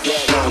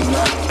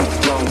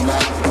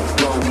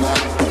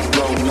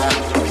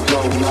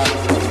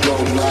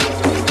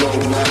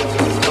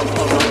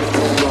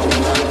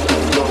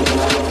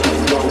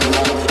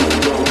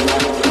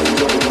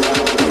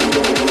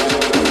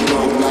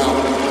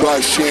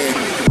 Shit.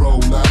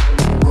 Roll out,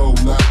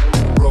 roll out,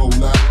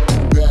 roll out,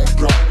 back,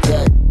 drop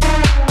back.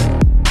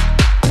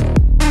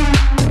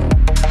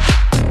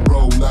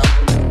 Roll out,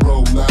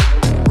 roll out,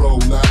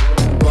 roll out,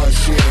 bust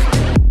shit.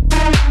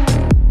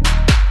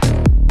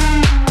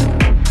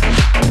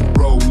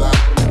 Roll out,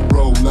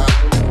 roll out,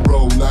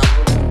 roll out,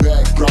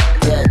 back, drop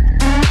back.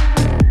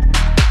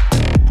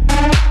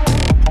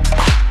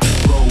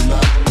 Roll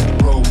out,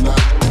 roll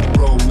out,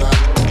 roll out,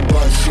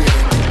 bust shit.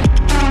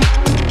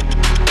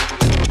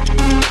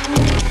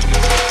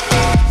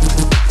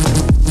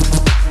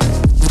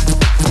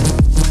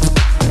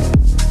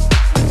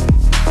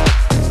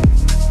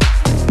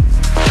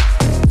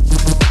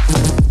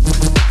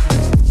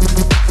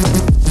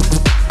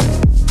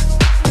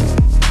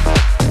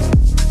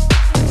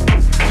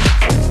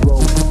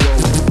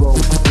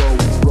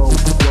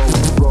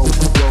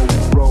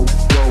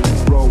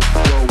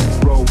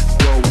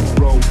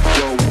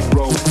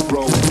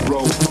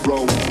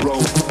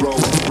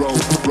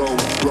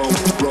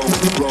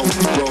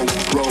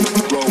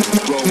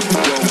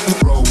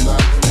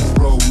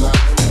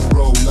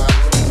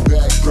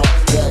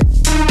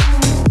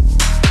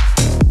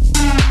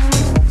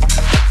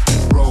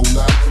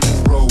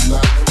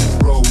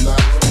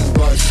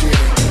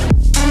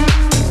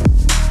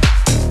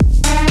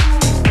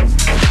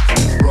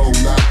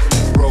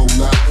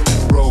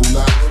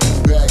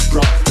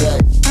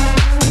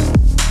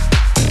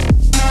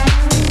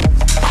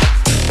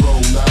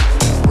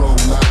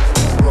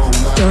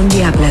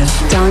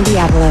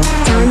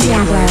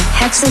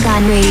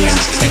 Hexagon Radio.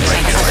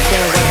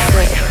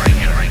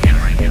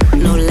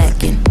 No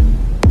lacking.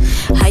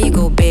 How you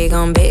go big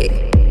on big?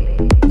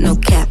 No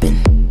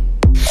capping.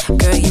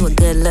 Girl, you a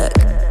good look.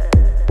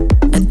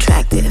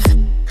 Attractive.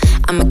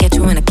 I'ma get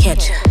you in a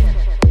catch.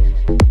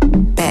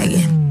 Bag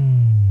it.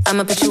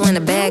 I'ma put you in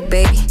a bag,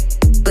 baby.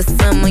 Put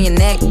some on your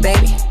neck,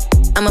 baby.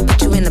 I'ma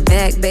put you in a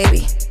bag,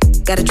 baby.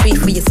 Got a treat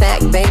for your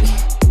sack, baby.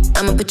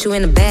 I'ma put you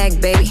in a bag,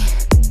 baby.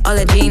 All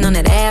that jean on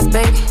that ass,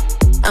 baby.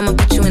 I'ma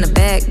put you in a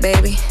bag,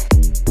 baby.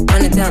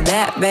 Run it down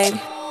that, baby.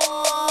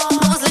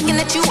 I was looking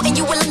at you and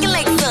you were looking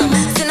like some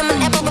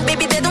cinnamon apple, but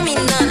baby, that don't mean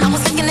none. I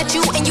was looking at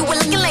you and you were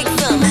looking like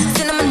some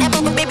cinnamon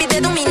apple, but baby,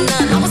 that don't mean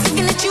none. I was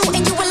looking at you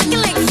and you were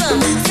looking like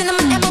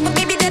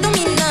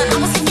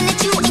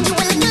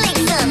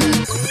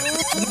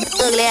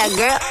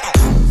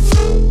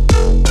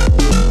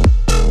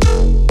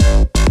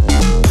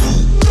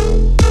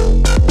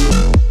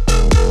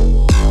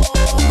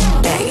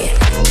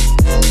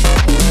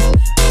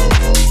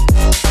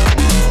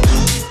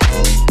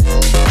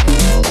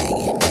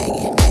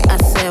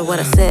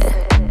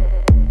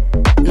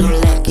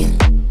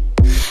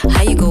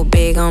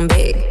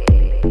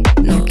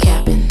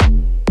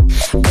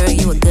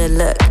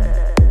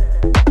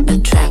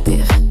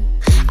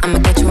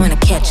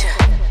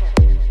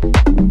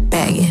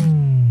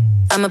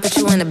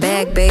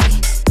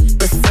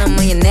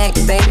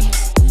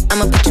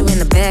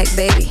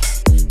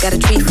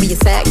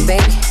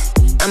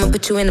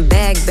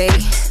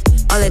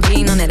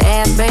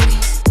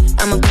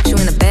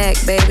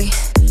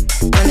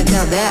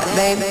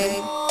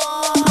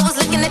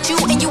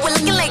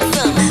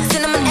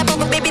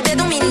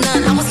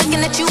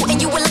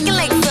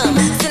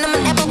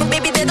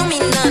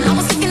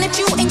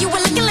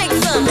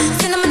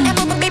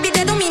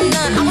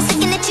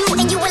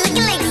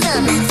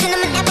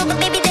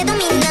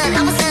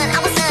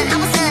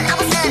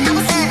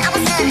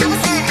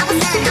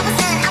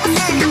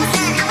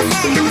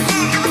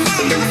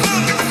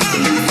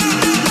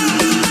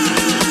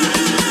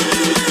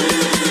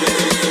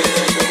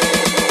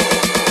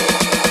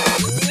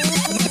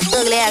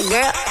Ugly ass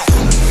girl.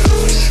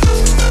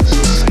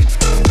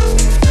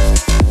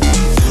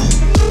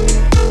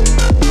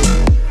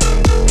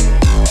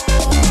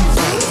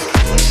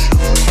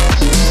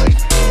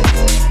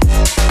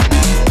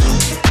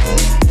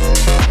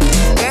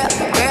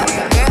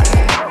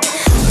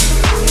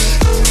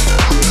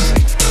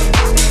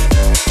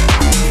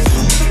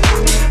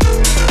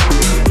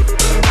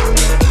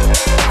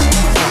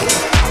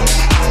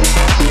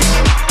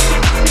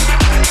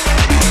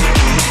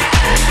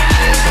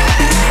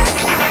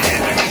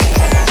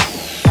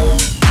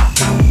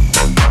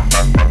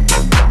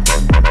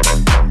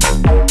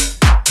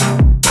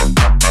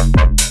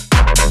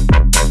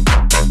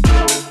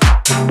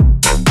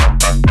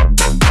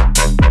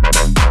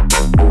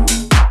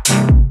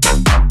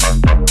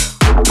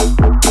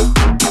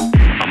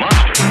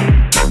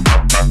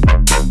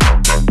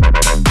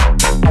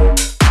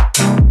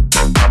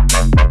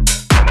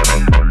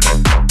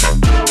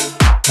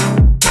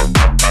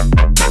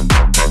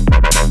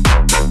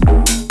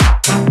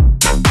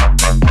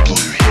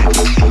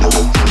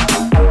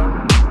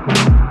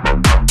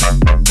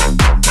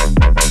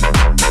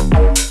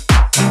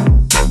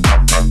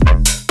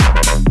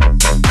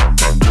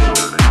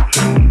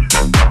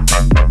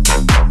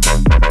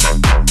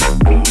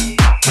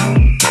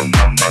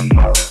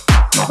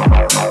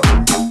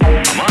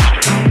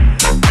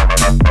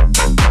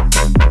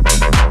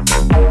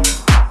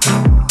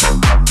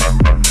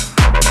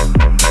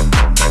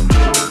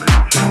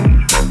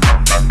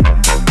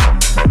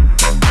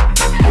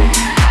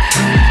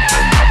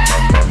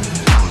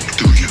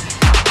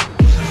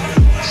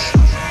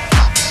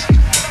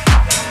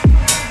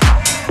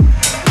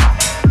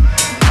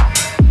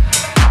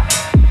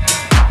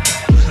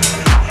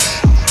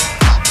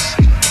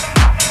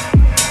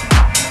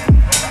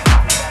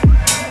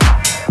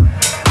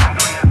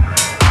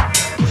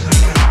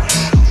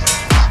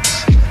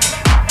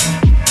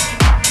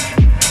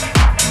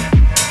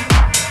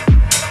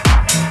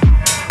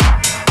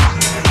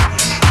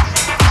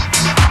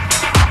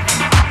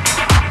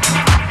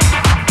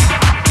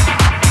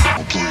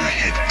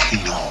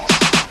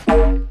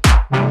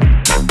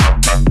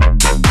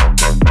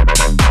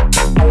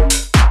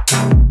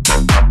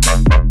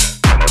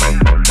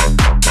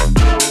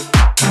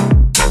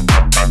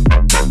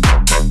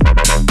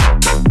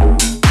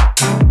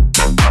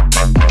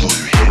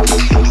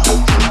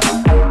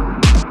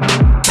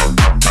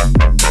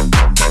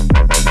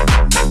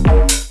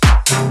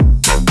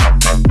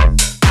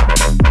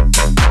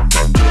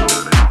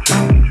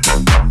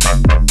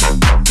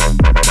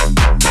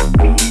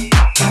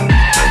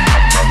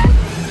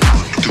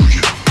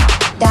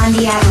 Don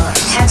Diablo,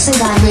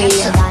 Hexagon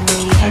Radio.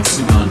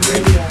 Hexagon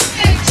Radio.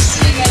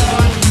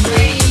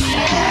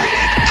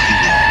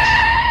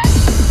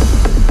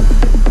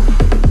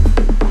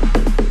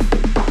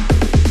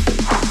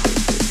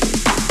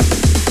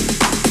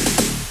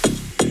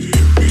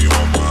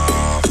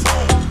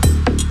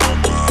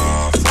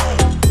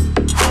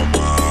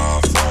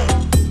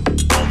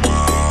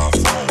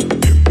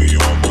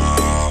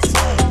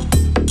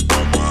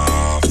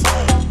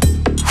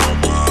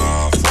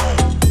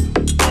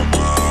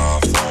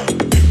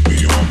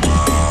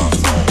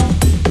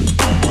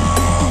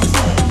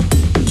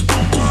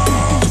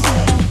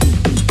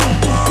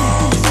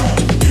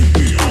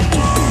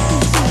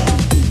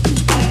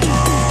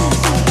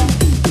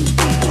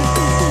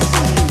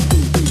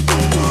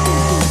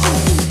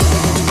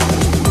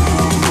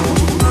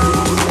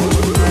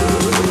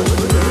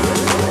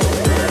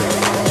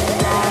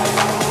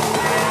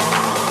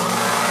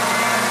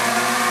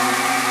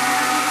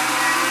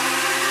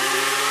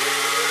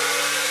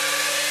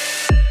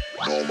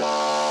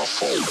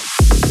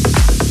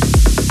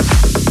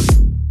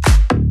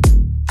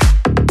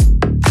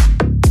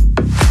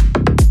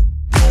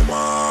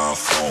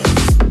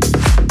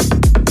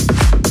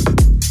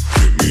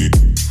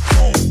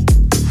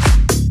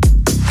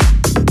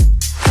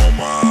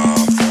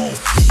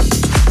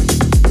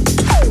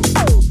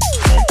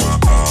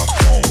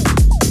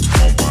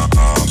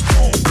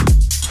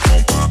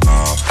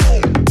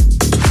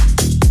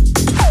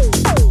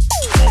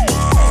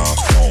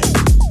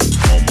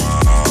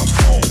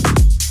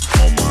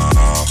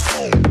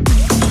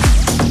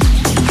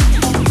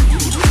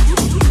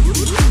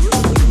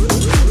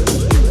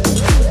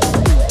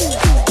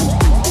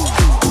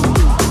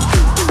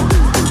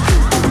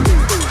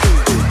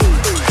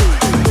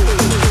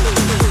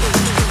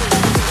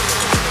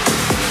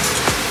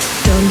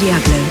 Don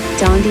Diablo.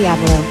 Don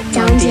Diablo.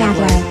 Don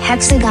Diablo.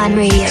 Hexagon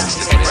Radio.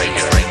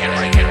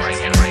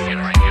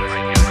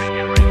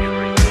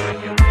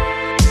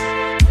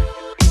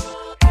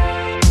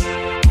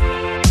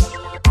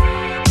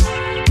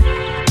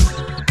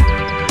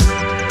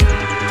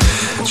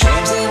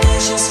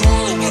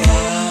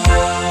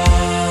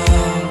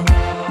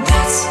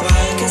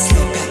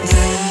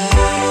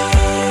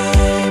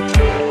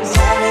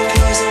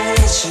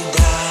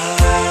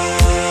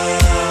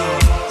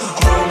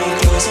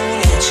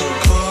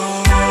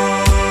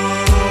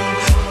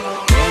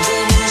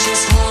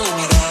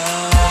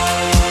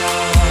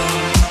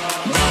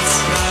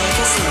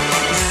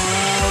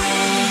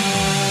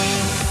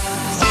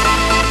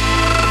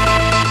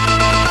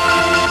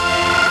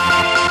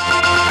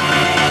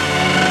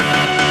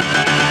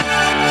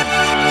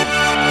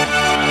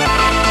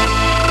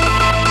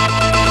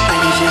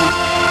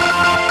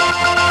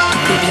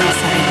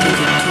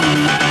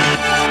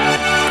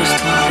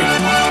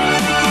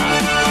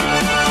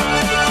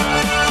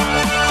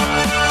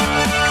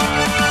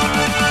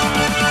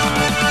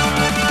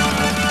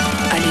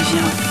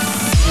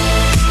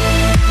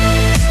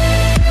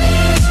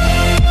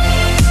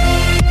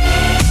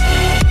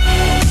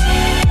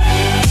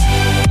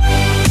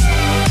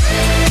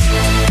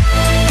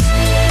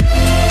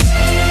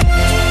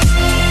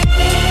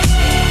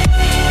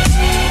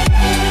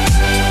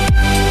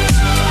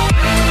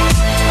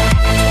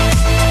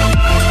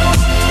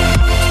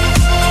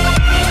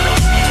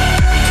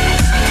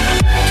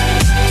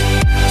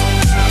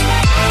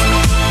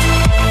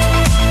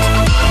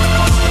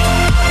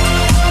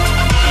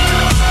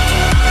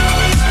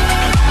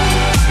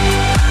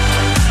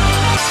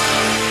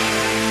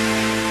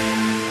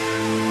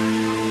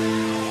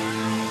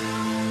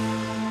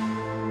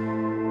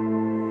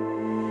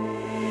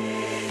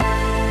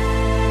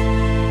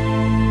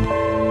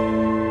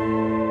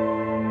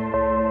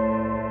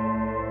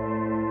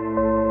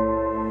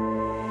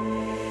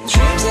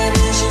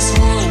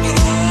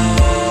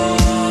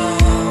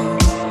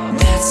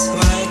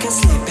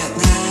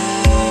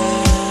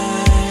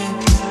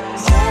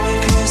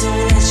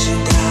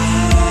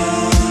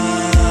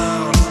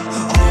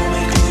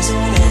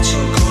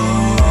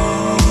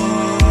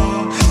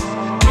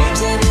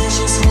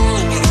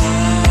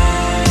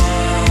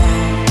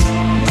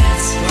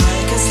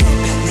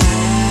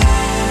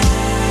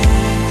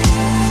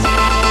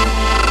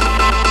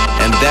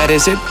 That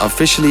is it.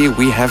 Officially,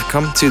 we have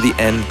come to the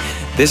end.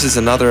 This is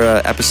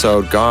another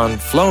episode gone,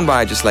 flown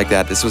by just like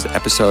that. This was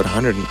episode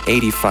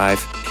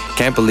 185.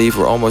 Can't believe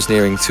we're almost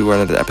nearing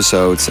 200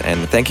 episodes.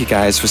 And thank you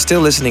guys for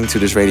still listening to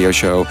this radio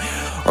show.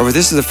 Or if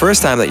this is the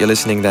first time that you're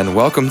listening, then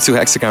welcome to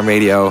Hexagon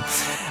Radio.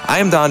 I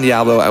am Don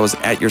Diablo. I was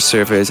at your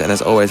service. And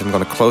as always, I'm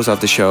going to close off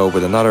the show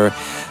with another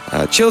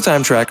chill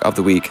time track of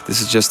the week.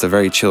 This is just a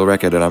very chill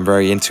record that I'm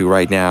very into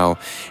right now.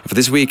 And for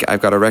this week,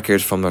 I've got a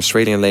record from the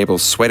Australian label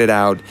Sweat It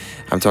Out.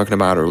 I'm talking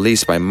about a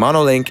release by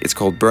Monolink. It's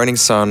called Burning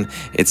Sun.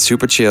 It's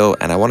super chill,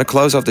 and I want to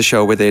close off the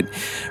show with it.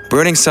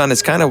 Burning Sun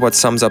is kind of what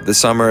sums up the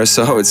summer,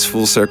 so it's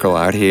full circle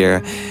out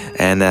here.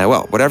 And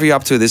well, whatever you're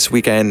up to this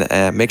weekend,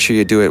 make sure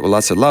you do it with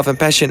lots of love and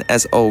passion.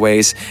 As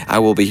always, I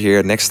will be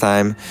here next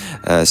time,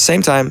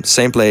 same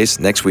place,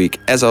 next week.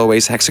 As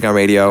always, Hexagon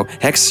Radio.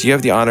 Hex, you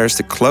have the honors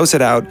to close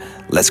it out.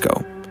 Let's go.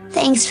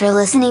 Thanks for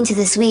listening to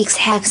this week's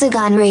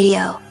Hexagon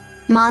Radio.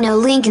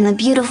 Monolink and the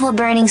beautiful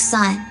Burning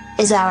Sun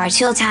is our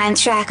chill time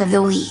track of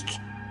the week.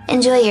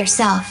 Enjoy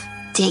yourself.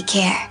 Take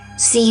care.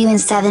 See you in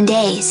 7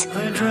 days.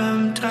 I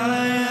dreamt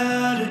I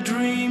had a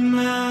dream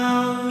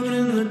out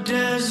in the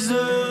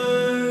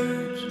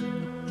desert,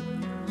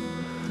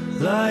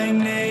 lying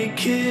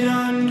naked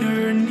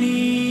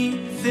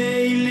underneath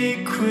a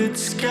liquid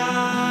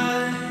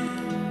sky.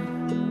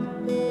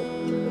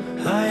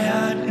 I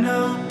had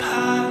no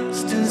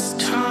past as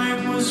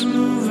time was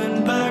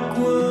moving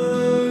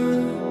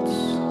backwards,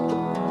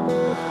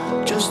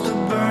 just the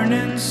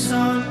burning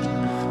sun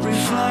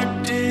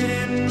reflected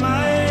in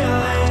my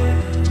eye.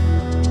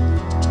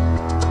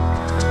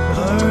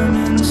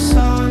 Burning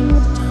sun,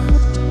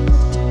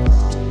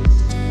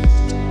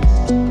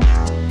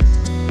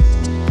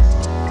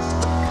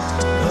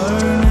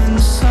 burning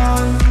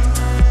sun.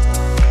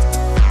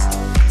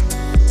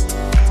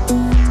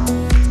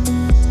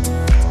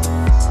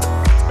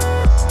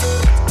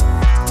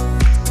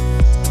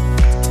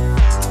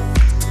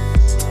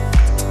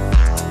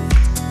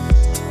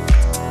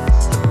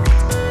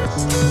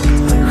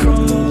 I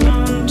crawl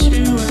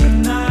onto a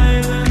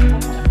night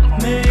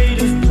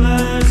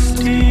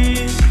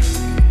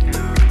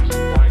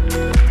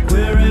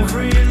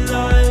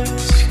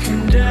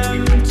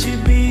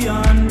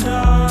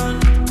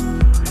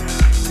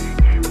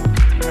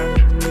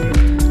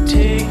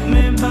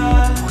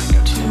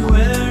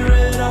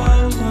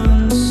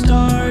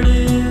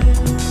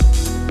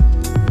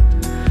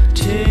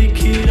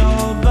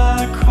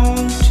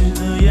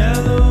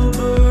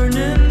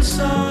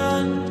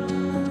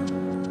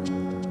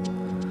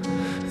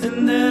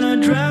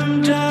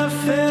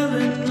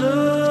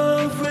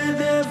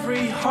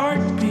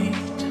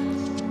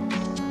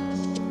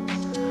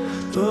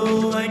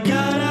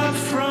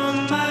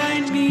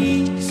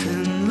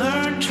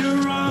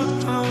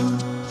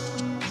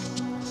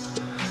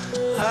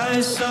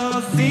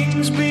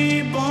things be